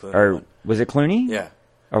Shoemaker Clooney or one. Was it Clooney? Yeah,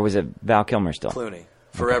 or was it Val Kilmer still? Clooney.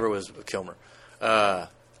 Forever was Kilmer. But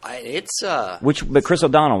Chris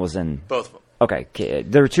O'Donnell was in both of them. Okay,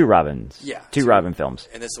 there were two Robins. Yeah, two Robin films.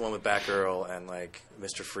 And this is the one with Batgirl and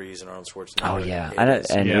Mr. Freeze and Arnold Schwarzenegger. Oh yeah,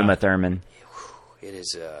 and Uma Thurman. It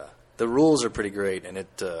is. The rules are pretty great, and it.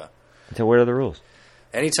 So what are the rules?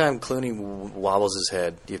 Anytime Clooney wobbles his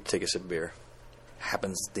head, you have to take a sip of beer.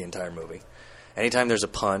 Happens the entire movie. Anytime there's a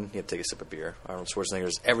pun, you have to take a sip of beer. Arnold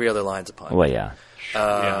Schwarzenegger's every other line's a pun. Well, yeah.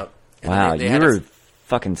 Wow, you were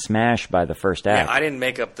fucking smashed by the first act. Yeah, I didn't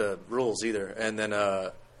make up the rules either. And then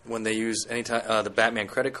when they use anytime the Batman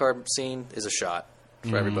credit card scene is a shot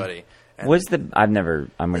for everybody. And I'm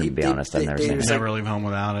going to be honest, I've never seen it. Never leave home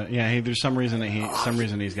without it. Yeah, there's some reason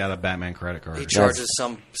he's got a Batman credit card. He charges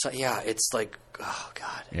it's like, oh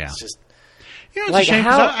god, yeah. It's just. You know, it's like, a shame,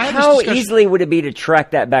 how easily would it be to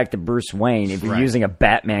track that back to Bruce Wayne if you're using a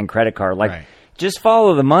Batman credit card? Like, just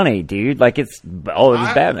follow the money, dude. Like, it's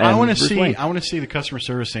Batman. I want to see the customer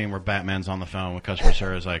service scene where Batman's on the phone with customer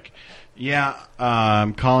service, like, yeah,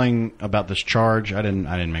 I'm calling about this charge. I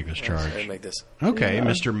didn't make this charge. I didn't make this. Okay, yeah.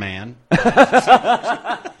 Mr. Man.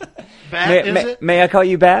 Bat, is it? May I call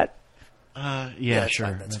you Bat? Yeah,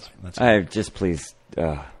 sure. That's fine. Just please.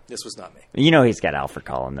 This was not me. You know he's got Alfred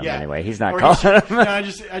calling them anyway. He's not calling them. I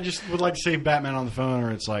just would like to see Batman on the phone,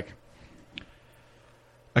 or it's like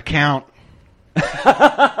account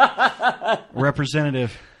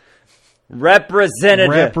representative. Oh,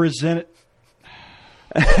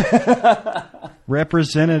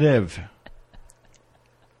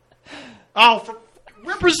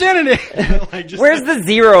 representative. Like, where's the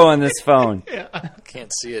zero on this phone? Yeah. I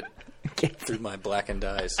can't see it through my blackened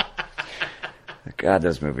eyes. God,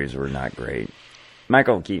 those movies were not great.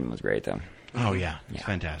 Michael Keaton was great, though. Oh, yeah.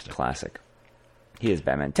 Fantastic. Classic. He is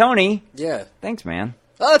Batman. Tony. Yeah. Thanks, man.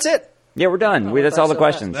 Oh, that's it. Yeah, we're done. That's all the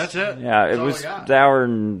questions. That's it. Yeah, it was the hour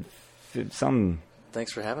and some.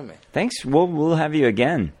 Thanks for having me. Thanks. We'll have you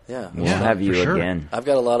again. Yeah. We'll have you again. I've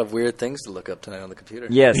got a lot of weird things to look up tonight on the computer.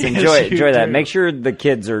 Yes, enjoy that. Make sure the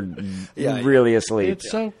kids are really asleep. It's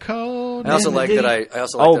so cold. I also like that I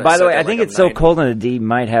by the way, I think It's So Cold in the D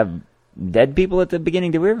might have dead people at the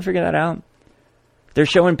beginning. Did we ever figure that out? They're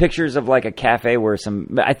showing pictures of like a cafe where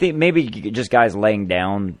I think maybe just guys laying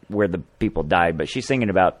down where the people died, but she's singing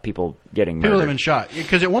about people getting murdered. People have been shot.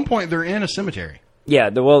 Because at one point they're in a cemetery. Yeah,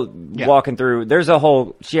 walking through. There's a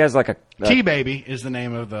whole. She has like a T-Baby is the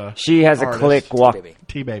name of the. She has artist. A clique walk.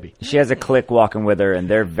 T-Baby. She has a clique walking with her, and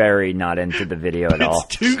they're very not into the video at all.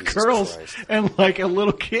 It's two girls and like a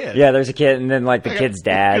little kid. Yeah, there's a kid, and then like the kid's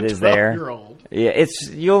dad is there. Yeah,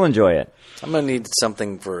 you'll enjoy it. I'm gonna need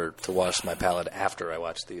something to wash my palate after I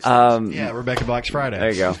watch these. Yeah, Rebecca Black's Friday.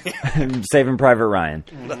 There you go. Saving Private Ryan.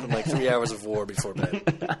 Nothing like 3 hours of war before bed.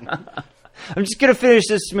 I'm just gonna finish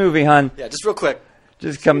this movie, hon. Yeah, just real quick.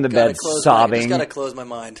 Just come to bed sobbing. Just gotta close my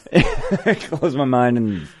mind. Close my mind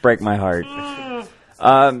and break my heart.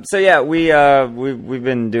 So yeah, we've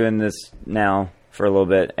been doing this now for a little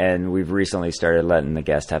bit, and we've recently started letting the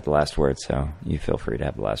guest have the last word. So you feel free to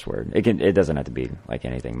have the last word. It doesn't have to be like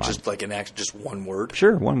anything. Just like just one word.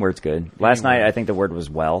 Sure, one word's good. Last night I think the word was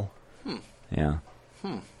well. Yeah.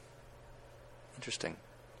 Interesting.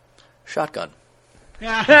 Shotgun.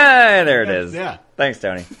 Yeah. Hey, there it is. Yeah. Thanks,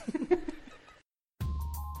 Tony.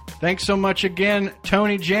 Thanks so much again,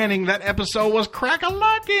 Tony Janning. That episode was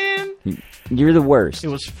crack-a-lackin'. You're the worst. It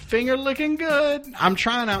was finger-licking good. I'm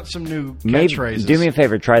trying out some new catchphrases. Do me a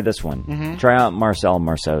favor. Try this one. Mm-hmm. Try out Marcel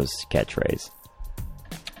Marceau's catchphrase.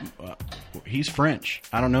 He's French.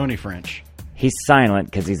 I don't know any French. He's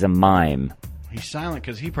silent because he's a mime. He's silent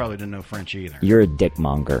because he probably didn't know French either. You're a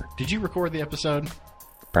dickmonger. Did you record the episode?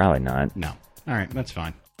 Probably not. No. All right, that's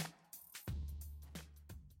fine.